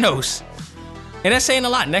Thanos. And that's saying a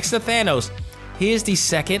lot. Next to Thanos, he is the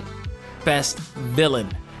second best villain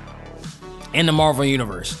in the Marvel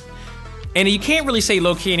Universe. And you can't really say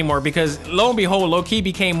Loki anymore because, lo and behold, Loki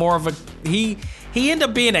became more of a... He ended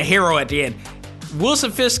up being a hero at the end.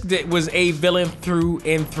 Wilson Fisk was a villain through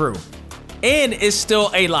and through. And is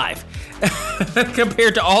still alive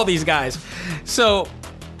compared to all these guys. So,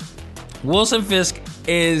 Wilson Fisk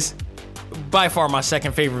is by far my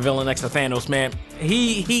second favorite villain next to Thanos, man.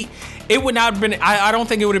 It would not have been... I don't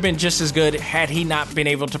think it would have been just as good had he not been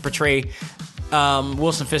able to portray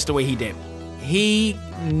Wilson Fisk the way he did. He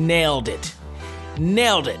nailed it.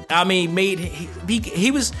 nailed it. I mean,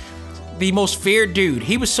 he was the most feared dude.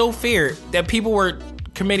 He was so feared that people were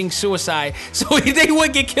committing suicide so they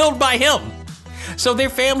wouldn't get killed by him, so their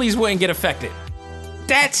families wouldn't get affected.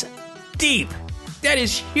 That's deep. That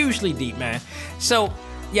is hugely deep, man. So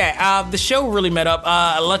yeah, the show really met up.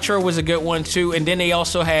 Electro was a good one too, and then they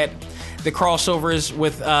also had the crossovers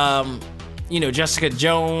with Jessica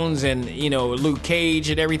Jones and Luke Cage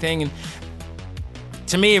and everything, and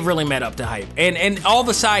to me it really met up to hype. And all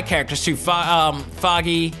the side characters too,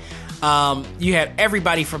 Foggy. You had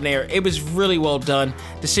everybody from there. It was really well done.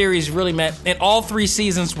 The series really met, and all 3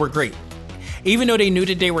 seasons were great. Even though they knew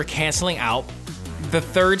that they were canceling out, the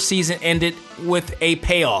 3rd season ended with a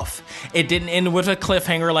payoff. It didn't end with a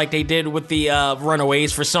cliffhanger like they did with the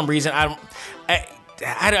Runaways for some reason.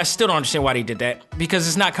 I still don't understand why they did that, because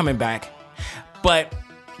it's not coming back. But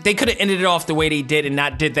they could have ended it off the way they did and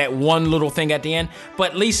not did that one little thing at the end.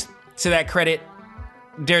 But at least, to that credit,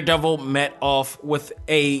 Daredevil met off with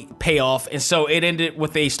a payoff, and so it ended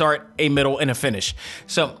with a start, a middle, and a finish.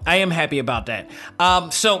 So I am happy about that.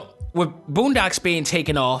 So with Boondocks being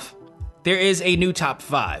taken off, there is a new top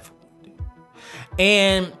 5.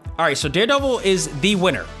 And all right, so Daredevil is the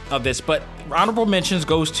winner of this, but honorable mentions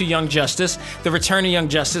goes to Young Justice, the return of Young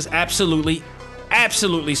Justice. Absolutely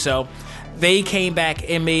so. They came back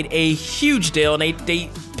and made a huge deal, and they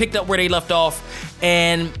picked up where they left off,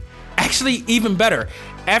 and actually even better.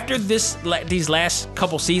 After these last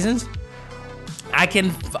couple seasons, I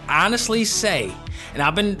can honestly say, and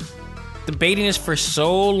I've been debating this for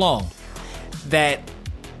so long, that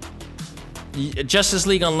Justice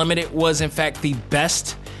League Unlimited was in fact the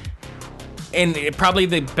best, and probably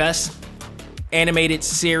the best animated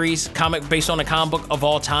series comic based on a comic book of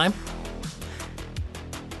all time.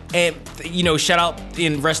 And shout out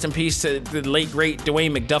and rest in peace to the late great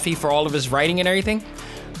Dwayne McDuffie for all of his writing and everything.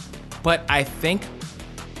 But I think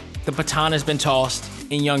the baton has been tossed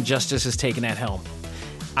and Young Justice has taken that helm.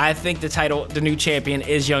 I think the new champion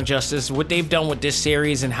is Young Justice. What they've done with this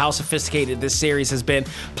series and how sophisticated this series has been,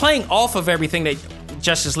 playing off of everything that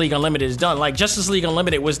Justice League Unlimited has done. Like, Justice League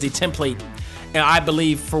Unlimited was the template, and I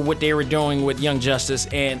believe, for what they were doing with Young Justice,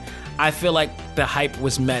 and I feel like the hype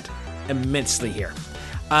was met immensely here.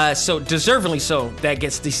 So deservingly so, that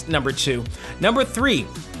gets the number 2. Number 3,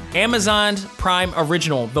 Amazon Prime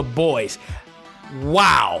original, The Boys.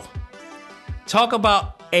 Wow. Talk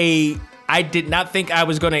about I did not think I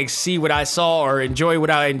was going to see what I saw or enjoy what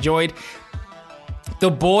I enjoyed. The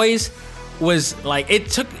Boys was like, it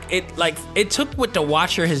took what The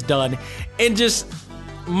Watcher has done, and just,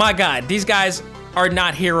 my God, these guys are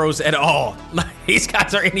not heroes at all. These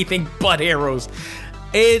guys are anything but heroes.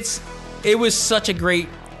 It was such a great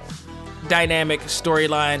dynamic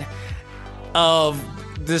storyline of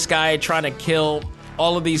this guy trying to kill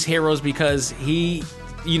all of these heroes because he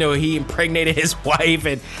impregnated his wife,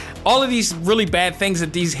 and all of these really bad things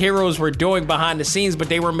that these heroes were doing behind the scenes, but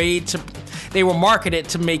they were marketed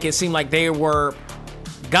to make it seem like they were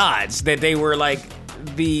gods, that they were like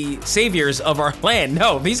the saviors of our land.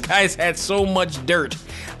 No, these guys had so much dirt,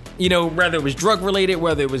 whether it was drug related,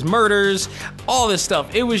 whether it was murders, all this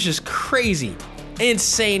stuff. It was just crazy,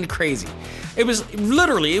 insane crazy. It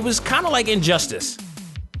was kind of like Injustice.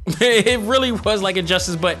 It really was like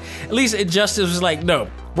Injustice, but at least Injustice was like,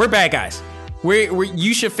 no, we're bad guys.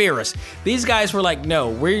 You should fear us. These guys were like, no,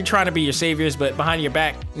 we're trying to be your saviors, but behind your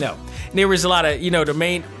back, no. And there was a lot of, the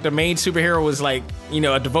main superhero was like,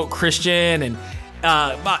 a devout Christian, and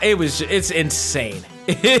it's insane.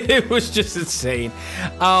 It was just insane.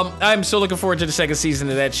 I'm so looking forward to the second season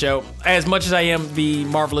of that show, as much as I am the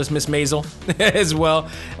marvelous Miss Maisel as well.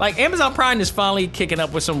 Like, Amazon Prime is finally kicking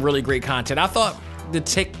up with some really great content. I thought The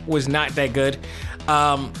Tick was not that good.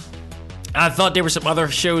 I thought there were some other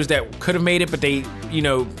shows that could have made it, but they,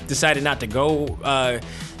 decided not to go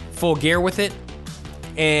full gear with it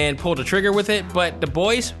and pull the trigger with it. But The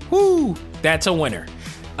Boys, whoo, that's a winner.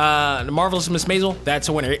 The Marvelous Miss Maisel, that's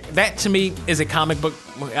a winner. That, to me, is a comic book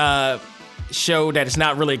show that is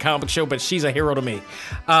not really a comic book show, but she's a hero to me.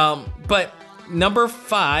 But number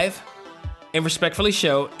 5, and respectfully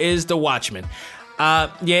show, is The Watchmen.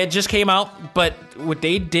 It just came out, but what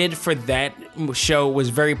they did for that show was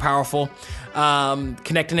very powerful.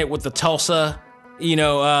 Connecting it with the Tulsa,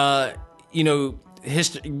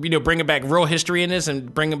 history, bringing back real history in this,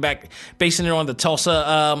 and basing it on the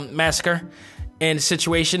Tulsa massacre and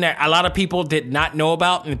situation that a lot of people did not know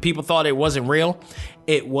about, and people thought it wasn't real.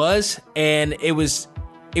 It was, and it was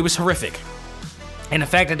horrific. And the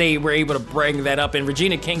fact that they were able to bring that up, and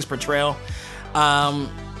Regina King's portrayal,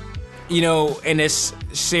 in this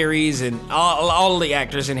series, and all of the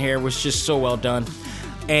actors in here was just so well done.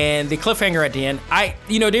 And the cliffhanger at the end,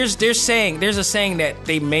 there's a saying that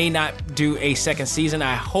they may not do a second season.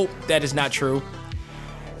 I hope that is not true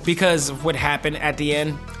because of what happened at the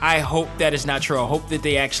end. I hope that is not true. I hope that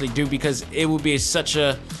they actually do, because it would be such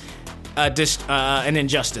an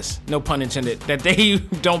injustice, no pun intended, that they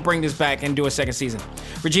don't bring this back and do a second season.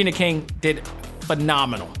 Regina King did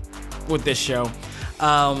phenomenal with this show.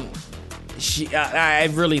 I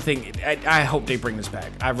really think, I hope they bring this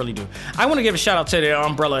back. I really do. I want to give a shout out to the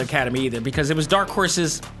Umbrella Academy either, because it was Dark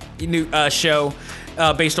Horse's new show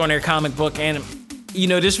based on their comic book. And,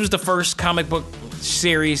 this was the first comic book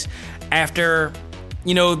series after,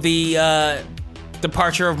 the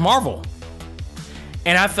departure of Marvel.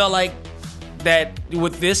 And I felt like that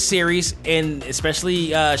with this series, and especially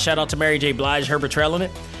shout out to Mary J. Blige, her portrayal in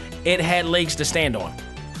it, it had legs to stand on.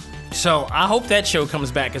 So I hope that show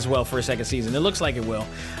comes back as well for a second season. It looks like it will.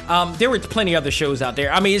 There were plenty of other shows out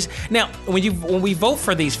there. I mean, now when we vote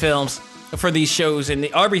for these films, for these shows, and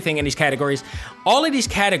everything in these categories, all of these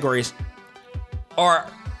categories are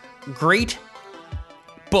great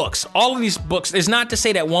books. All of these books is not to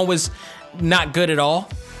say that one was not good at all,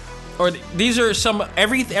 or these are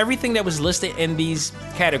everything that was listed in these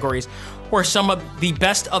categories were some of the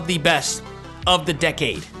best of the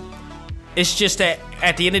decade. It's just that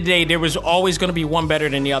at the end of the day, there was always going to be one better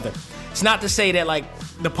than the other. It's not to say that, like,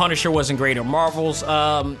 The Punisher wasn't great, or Marvel's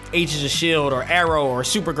Agents of S.H.I.E.L.D., or Arrow, or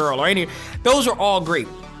Supergirl, or any. Those are all great.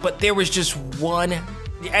 But there was just one.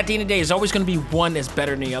 At the end of the day, there's always going to be one that's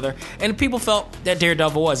better than the other. And people felt that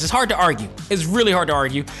Daredevil was. It's hard to argue. It's really hard to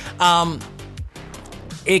argue.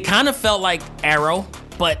 It kind of felt like Arrow,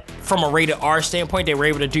 but from a rated R standpoint, they were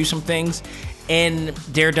able to do some things in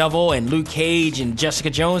Daredevil and Luke Cage and Jessica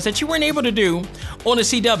Jones that you weren't able to do on the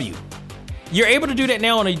CW. You're able to do that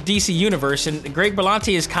now on a DC universe, and Greg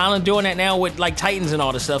Berlanti is kind of doing that now with, like, Titans and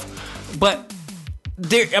all this stuff. But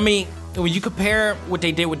when you compare what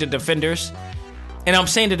they did with the Defenders, and I'm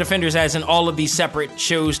saying the Defenders as in all of these separate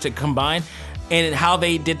shows to combine, and how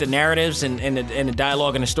they did the narratives and the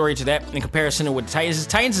dialogue and the story to that in comparison to what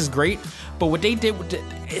Titans is great, but what they did with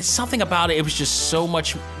it's something about it. It was just so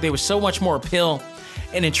much. There was so much more appeal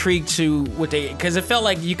and intrigue to what they, because it felt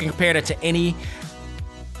like you can compare that to any.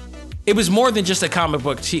 It was more than just a comic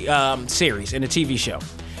book series and a TV show.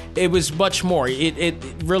 It was much more. It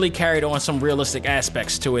really carried on some realistic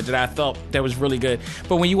aspects to it that I felt that was really good.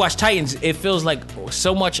 But when you watch Titans, it feels like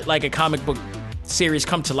so much like a comic book series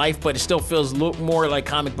come to life, but it still feels a little more like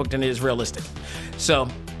comic book than it is realistic. So,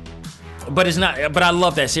 but it's not. But I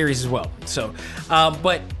love that series as well. So,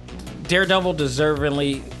 but Daredevil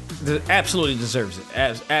absolutely deserves it.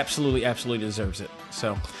 Absolutely deserves it.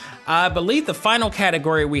 So, I believe the final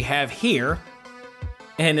category we have here,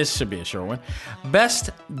 and this should be a short one, Best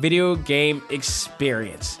Video Game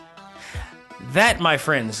Experience. That, my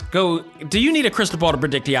friends, do you need a crystal ball to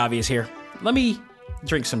predict the obvious here? Let me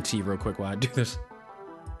drink some tea real quick while I do this.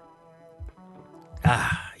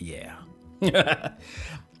 Yeah.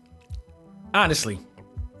 Honestly,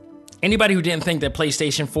 anybody who didn't think that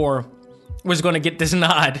PlayStation 4 was going to get this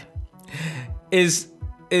nod is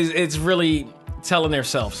really telling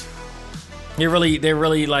themselves. They're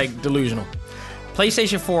really like delusional.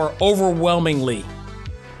 PlayStation 4 overwhelmingly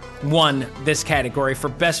won this category for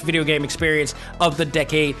Best Video Game Experience of the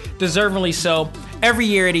decade, deservingly so. Every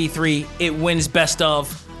year at E3, it wins Best of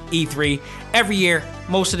E3. Every year,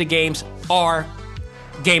 most of the games are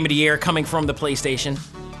Game of the Year coming from the PlayStation.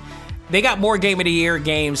 They got more Game of the Year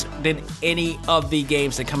games than any of the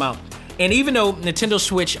games that come out. And even though Nintendo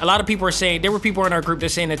Switch, a lot of people are saying, there were people in our group that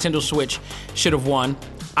saying Nintendo Switch should have won.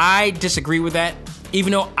 I disagree with that.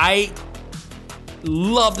 Even though I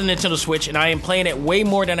love the Nintendo Switch and I am playing it way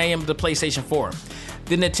more than I am the PlayStation 4.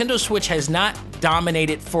 The Nintendo Switch has not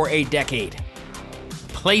dominated for a decade.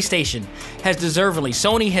 PlayStation has deservedly,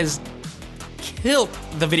 Sony has killed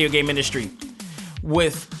the video game industry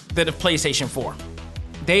with the PlayStation 4.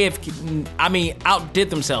 They have,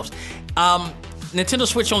 outdid themselves. Nintendo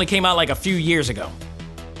Switch only came out like a few years ago.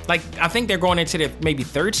 Like, I think they're going into the maybe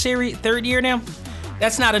third year now.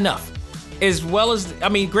 That's not enough. As well as,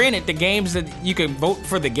 granted, the games that you can vote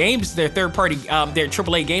for the games, they're third-party, they're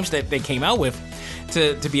AAA games that they came out with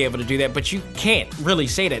to be able to do that. But you can't really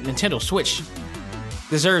say that Nintendo Switch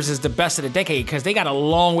deserves as the best of the decade because they got a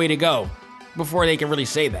long way to go before they can really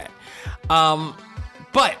say that.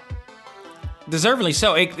 But deservedly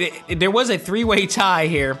so. There was a three-way tie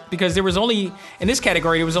here because there was only, in this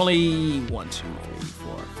category, there was only 1, 2, 3,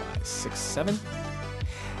 4, 5, 6, 7.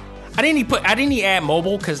 I didn't add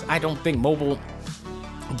mobile because I don't think mobile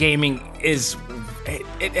gaming is.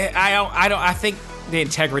 I think the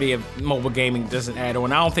integrity of mobile gaming doesn't add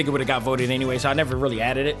on. I don't think it would have got voted anyway, so I never really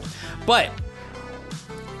added it. But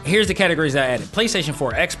here's the categories I added: PlayStation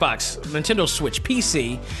 4, Xbox, Nintendo Switch,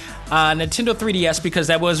 PC, Nintendo 3DS because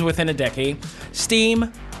that was within a decade,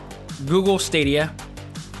 Steam, Google Stadia,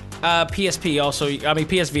 PSP also. I mean,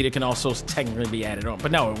 PS Vita can also technically be added on,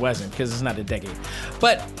 but no, it wasn't because it's not a decade.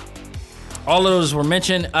 But all of those were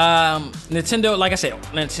mentioned. Nintendo, like I said,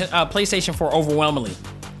 PlayStation 4 overwhelmingly.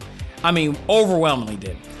 I mean, overwhelmingly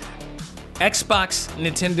did. Xbox,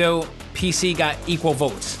 Nintendo, PC got equal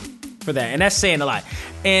votes for that, and that's saying a lot.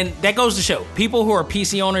 And that goes to show people who are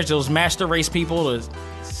PC owners, those master race people, those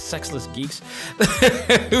sexless geeks,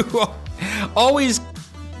 who always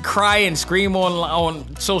cry and scream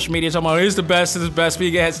on social media talking about it's the best,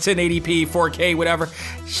 it has 1080p, 4K, whatever.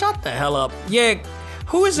 Shut the hell up. Yeah,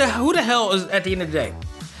 who the hell is at the end of the day?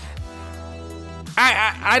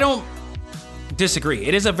 I don't disagree.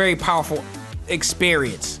 It is a very powerful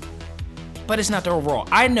experience, but it's not the overall.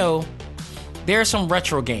 I know there are some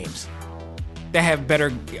retro games that have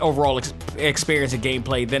better overall experience and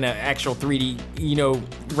gameplay than an actual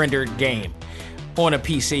 3D, rendered game on a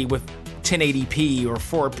PC with 1080p or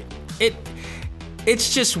 4P.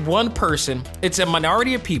 It's just one person. It's a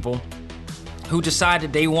minority of people who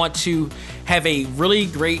decided they want to have a really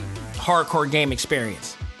great hardcore game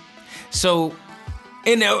experience. So,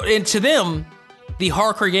 and to them, the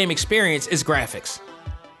hardcore game experience is graphics,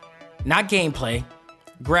 not gameplay.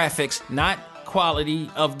 Graphics, not quality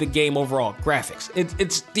of the game overall. Graphics.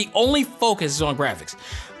 It's the only focus is on graphics.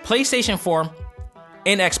 PlayStation 4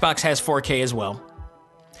 and Xbox has 4K as well.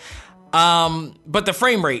 But the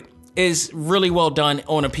frame rate is really well done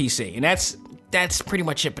on a PC, and that's pretty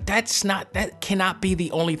much it. But that cannot be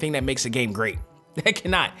the only thing that makes a game great. That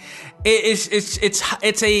cannot.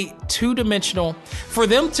 It's a two-dimensional for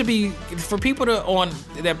people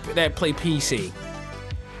that play PC.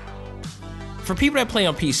 For people that play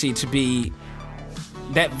on PC to be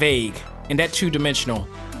that vague and that two-dimensional,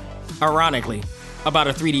 ironically, about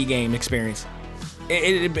a 3D game experience,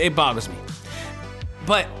 it bothers me.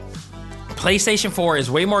 But PlayStation 4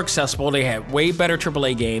 is way more accessible. They have way better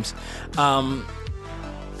AAA games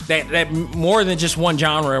that more than just one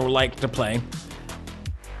genre would like to play.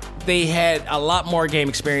 They had a lot more game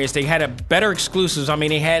experience. They had a better exclusives. I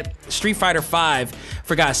mean, they had Street Fighter V,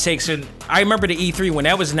 for God's sakes. And I remember the E3 when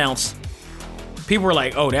that was announced. People were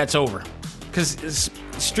like, oh, that's over. Because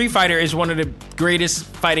Street Fighter is one of the greatest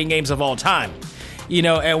fighting games of all time.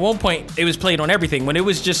 At one point, it was played on everything. When it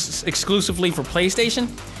was just exclusively for PlayStation,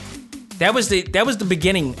 that was the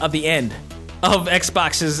beginning of the end of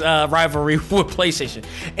Xbox's rivalry with PlayStation.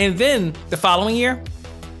 And then, the following year,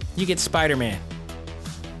 you get Spider-Man.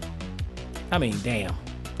 I mean, damn.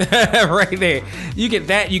 Right there. You get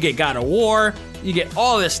that, you get God of War, you get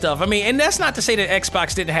all this stuff. I mean, and that's not to say that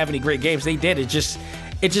Xbox didn't have any great games. They did. It just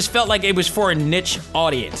felt like it was for a niche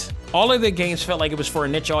audience. All of the games felt like it was for a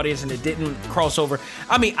niche audience, and it didn't cross over.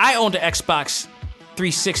 I mean, I owned an Xbox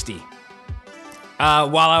 360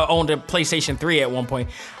 while I owned a PlayStation 3 at one point.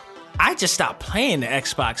 I just stopped playing the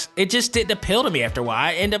Xbox. It just didn't appeal to me after a while.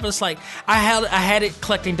 I ended up, it's like, I had it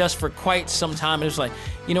collecting dust for quite some time. It was like,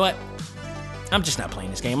 you know what? I'm just not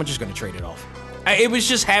playing this game. I'm just going to trade it off. It was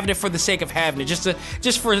just having it for the sake of having it,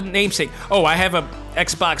 just for the namesake. Oh, I have a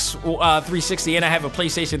Xbox 360 and I have a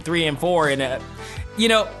PlayStation 3 and 4, and at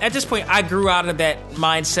this point, I grew out of that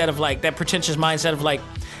mindset of that pretentious mindset of I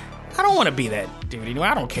don't want to be that dude anymore.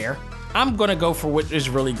 I don't care. I'm going to go for what is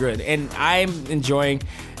really good, and I'm enjoying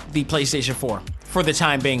the PlayStation 4 for the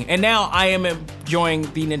time being, and now I am enjoying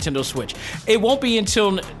the Nintendo Switch. It won't be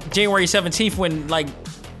until January 17th when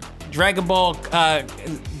Dragon Ball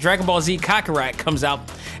Z Kakarot comes out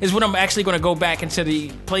is when I'm actually going to go back into the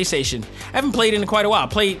PlayStation. I haven't played in quite a while. I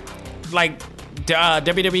played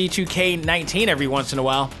WWE 2K19 every once in a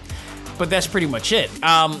while, but that's pretty much it.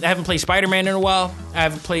 I haven't played Spider-Man in a while. I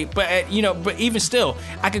haven't played, but even still,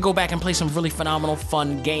 I could go back and play some really phenomenal,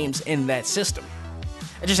 fun games in that system.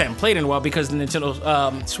 I just haven't played in a while because the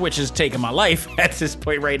Nintendo Switch is taking my life at this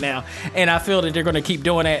point right now, and I feel that they're going to keep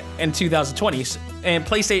doing it in 2020. And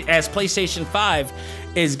PlayStation 5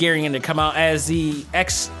 is gearing in to come out, as the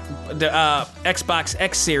Xbox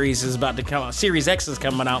X Series is about to come out. Series X is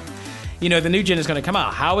coming out. The new gen is going to come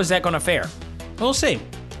out. How is that going to fare? We'll see.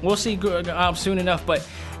 We'll see soon enough. But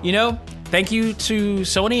thank you to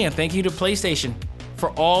Sony and thank you to PlayStation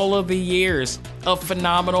for all of the years of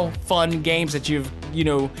phenomenal, fun games that you've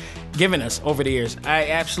given us over the years. I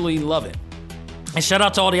absolutely love it. And shout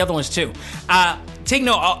out to all the other ones too. Take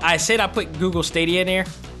note, I said I put Google Stadia in there.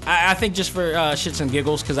 I think just for shits and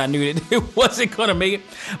giggles, because I knew that it wasn't going to make it.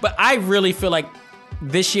 But I really feel like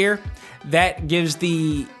this year, that gives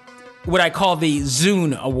what I call the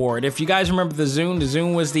Zune Award. If you guys remember the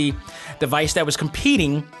Zune was the device that was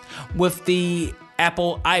competing with the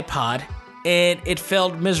Apple iPod, and it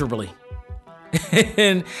failed miserably.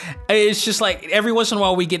 And it's just like every once in a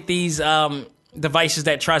while we get these devices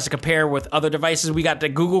that tries to compare with other devices. We got the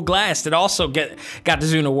Google Glass that also got the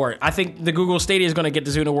Zune Award. I think the Google Stadia is going to get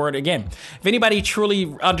the Zune Award again. If anybody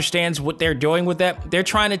truly understands what they're doing with that, they're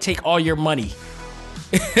trying to take all your money.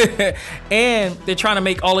 And they're trying to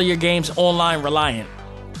make all of your games online reliant.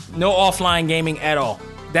 No offline gaming at all.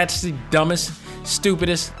 That's the dumbest,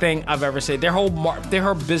 stupidest thing I've ever said. Their whole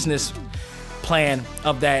business plan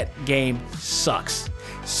of that game sucks.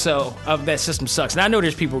 So of that system sucks. And I know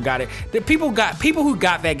there's people who got it. The people who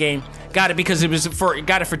got that game got it because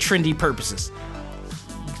got it for trendy purposes.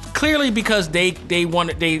 Clearly because they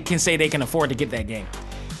can say they can afford to get that game.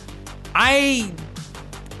 I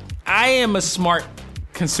am a smart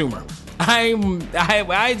consumer. I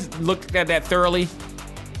looked at that thoroughly,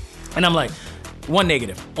 and I'm like, 1,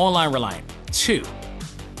 negative, online reliant. 2,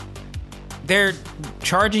 they're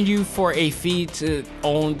charging you for a fee to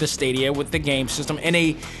own the Stadia with the game system and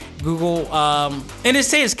a Google, and it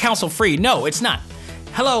says console free. No, it's not.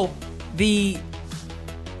 Hello, the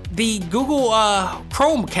Google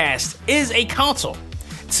Chromecast is a console,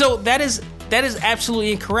 so that is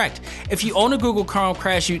absolutely incorrect. If you own a Google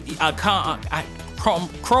Chromecast,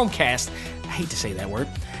 Chromecast, I hate to say that word.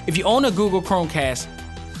 If you own a Google Chromecast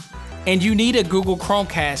and you need a Google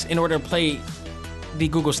Chromecast in order to play the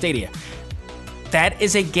Google Stadia, that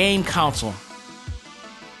is a game console.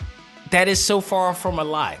 That is so far from a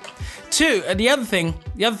lie. 2, the other thing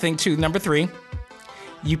too, number 3,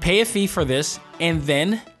 you pay a fee for this, and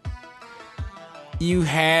then you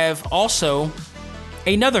have also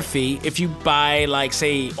another fee if you buy, like,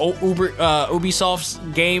 say, Ubisoft's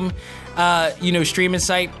game, streaming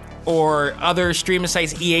site, or other streaming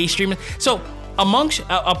sites, EA streaming. So amongst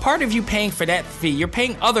a part of you paying for that fee, you're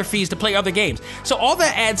paying other fees to play other games. So all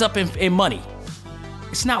that adds up in money.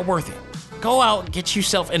 It's not worth it. Go out, get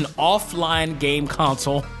yourself an offline game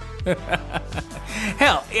console.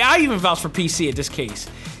 Hell, I even vouch for PC in this case.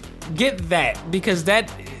 Get that, because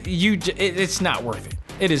it's not worth it.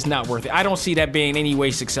 It is not worth it. I don't see that being any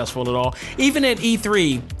way successful at all. Even at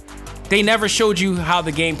E3, they never showed you how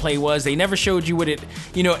the gameplay was. They never showed you what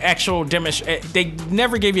they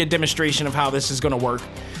never gave you a demonstration of how this is going to work.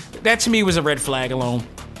 That to me was a red flag alone.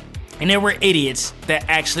 And there were idiots that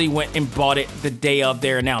actually went and bought it the day of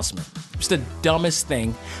their announcement. It's the dumbest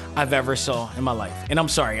thing I've ever saw in my life. And I'm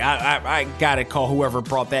sorry, I gotta call whoever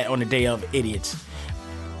brought that on the day of idiots.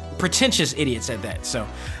 Pretentious idiots at that. So,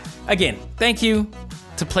 again, thank you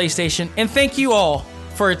to PlayStation, and thank you all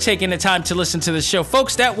for taking the time to listen to the show.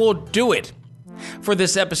 Folks, that will do it for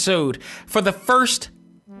this episode, for the first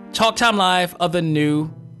Talk Time Live of the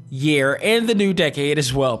new year and the new decade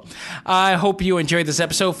as well. I hope you enjoyed this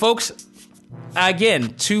episode, folks.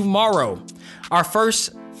 Again, tomorrow, our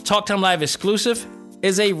first Talk Time Live exclusive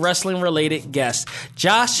is a wrestling-related guest.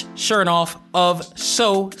 Josh Chernoff of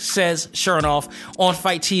So Says Chernoff on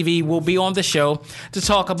Fight TV will be on the show to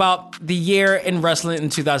talk about the year in wrestling in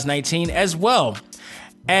 2019, as well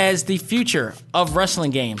as the future of wrestling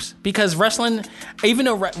games. Because wrestling, even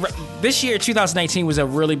though this year, 2019, was a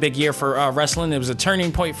really big year for wrestling, it was a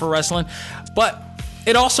turning point for wrestling, but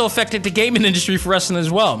it also affected the gaming industry for wrestling as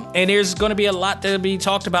well. And there's going to be a lot to be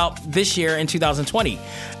talked about this year in 2020.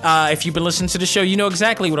 If you've been listening to the show, you know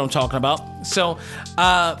exactly what I'm talking about. So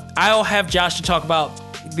I'll have Josh to talk about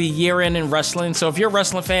the year in wrestling. So if you're a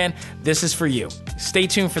wrestling fan, this is for you. Stay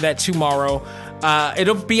tuned for that tomorrow.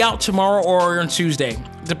 It'll be out tomorrow or on Tuesday,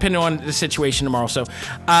 depending on the situation tomorrow. So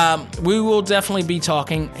we will definitely be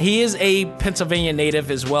talking. He is a Pennsylvania native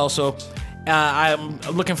as well, so I'm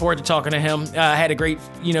looking forward to talking to him. I had a great,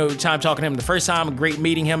 time talking to him the first time. Great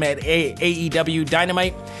meeting him at AEW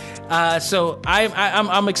Dynamite. So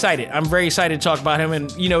I'm excited. I'm very excited to talk about him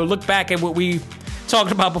and look back at what we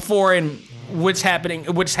talked about before and what's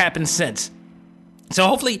happened since. So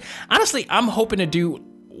hopefully, honestly, I'm hoping to do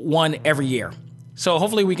one every year. So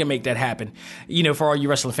hopefully we can make that happen, for all you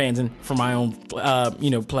wrestling fans and for my own,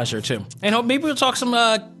 pleasure too. And maybe we'll talk some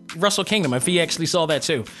Wrestle Kingdom if he actually saw that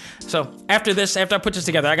too. So after I put this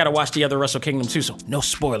together, I got to watch the other Wrestle Kingdom too. So no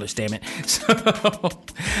spoilers, damn it. So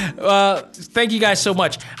thank you guys so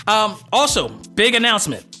much. Also, big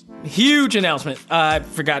announcement, huge announcement. I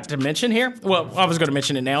forgot to mention here. Well, I was going to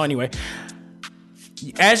mention it now anyway.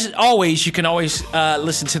 As always, you can always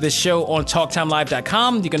listen to this show on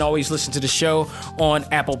TalkTimeLive.com. You can always listen to the show on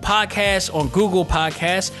Apple Podcasts, on Google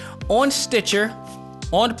Podcasts, on Stitcher,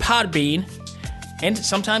 on Podbean, and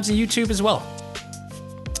sometimes on YouTube as well.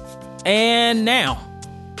 And now,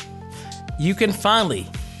 you can finally,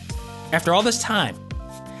 after all this time,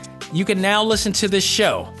 you can now listen to this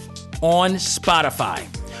show on Spotify.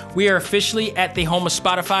 We are officially at the home of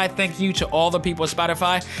Spotify. Thank you to all the people at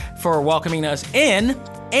Spotify for welcoming us in.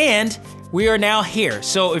 And we are now here.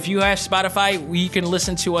 So if you have Spotify, you can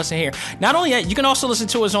listen to us in here. Not only that, you can also listen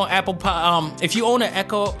to us on Apple. If you own an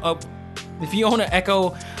Echo,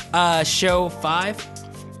 Show 5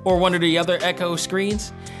 or one of the other Echo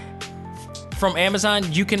screens from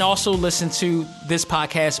Amazon, you can also listen to this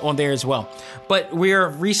podcast on there as well. But we're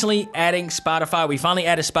recently adding Spotify. We finally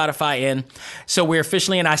added Spotify in. So we're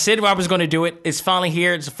officially, and I said I was going to do it. It's finally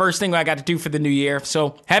here. It's the first thing I got to do for the new year.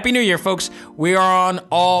 So Happy New Year, folks. We are on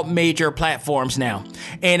all major platforms now.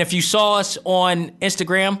 And if you saw us on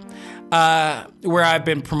Instagram, where I've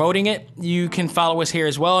been promoting it, you can follow us here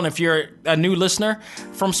as well. And if you're a new listener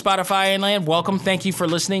from Spotify and land, welcome. Thank you for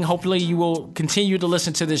listening. Hopefully you will continue to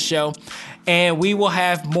listen to this show, and we will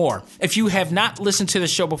have more. If you have not listened to the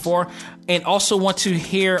show before and also want to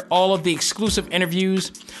hear all of the exclusive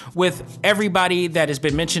interviews with everybody that has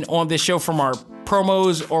been mentioned on this show from our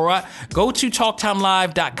promos or what, go to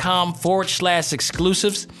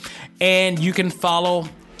talktimelive.com/exclusives, and you can follow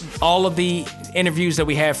all of the interviews that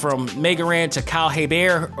we have, from Mega Ran to Kyle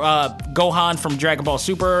Hebert, Gohan from Dragon Ball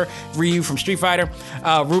Super, Ryu from Street Fighter,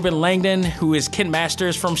 Ruben Langdon, who is Ken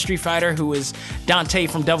Masters from Street Fighter, who is Dante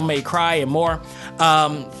from Devil May Cry, and more.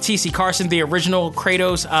 TC Carson, the original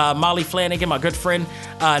Kratos, Molly Flanagan, my good friend,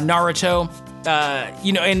 Naruto,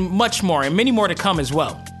 and much more, and many more to come as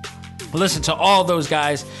well. Listen to all those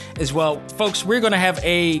guys as well. Folks, we're going to have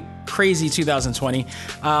a crazy 2020.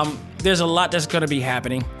 There's a lot that's going to be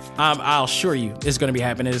happening. I'll assure you it's going to be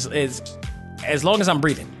happening. As long as I'm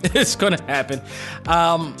breathing, it's going to happen.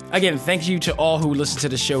 Again, thank you to all who listened to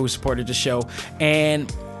the show, who supported the show,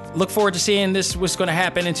 and look forward to seeing what's going to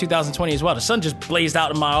happen in 2020 as well. The sun just blazed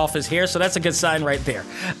out in my office here, so that's a good sign right there.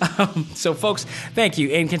 So, folks, thank you,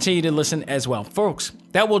 and continue to listen as well. Folks,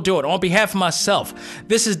 that will do it. On behalf of myself,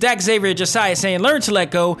 this is Dak Xavier Josiah saying, learn to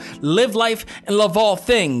let go, live life, and love all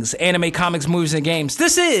things anime, comics, movies, and games.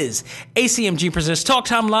 This is ACMG Presents Talk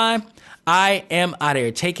Time Live. I am out of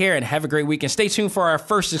here. Take care and have a great week, and stay tuned for our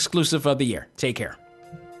first exclusive of the year. Take care.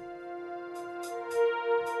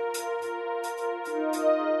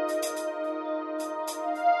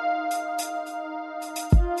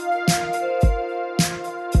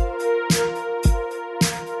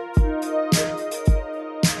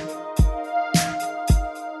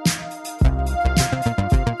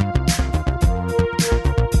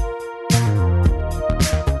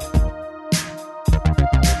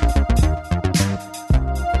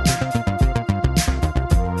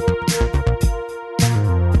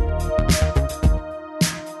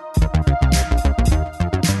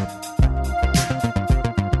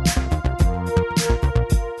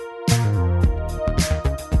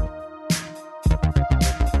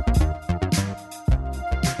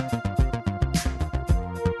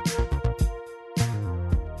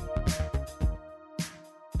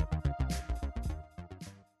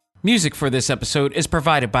 Music for this episode is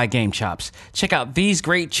provided by Game Chops. Check out these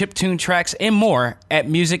great chiptune tracks and more at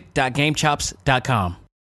music.gamechops.com.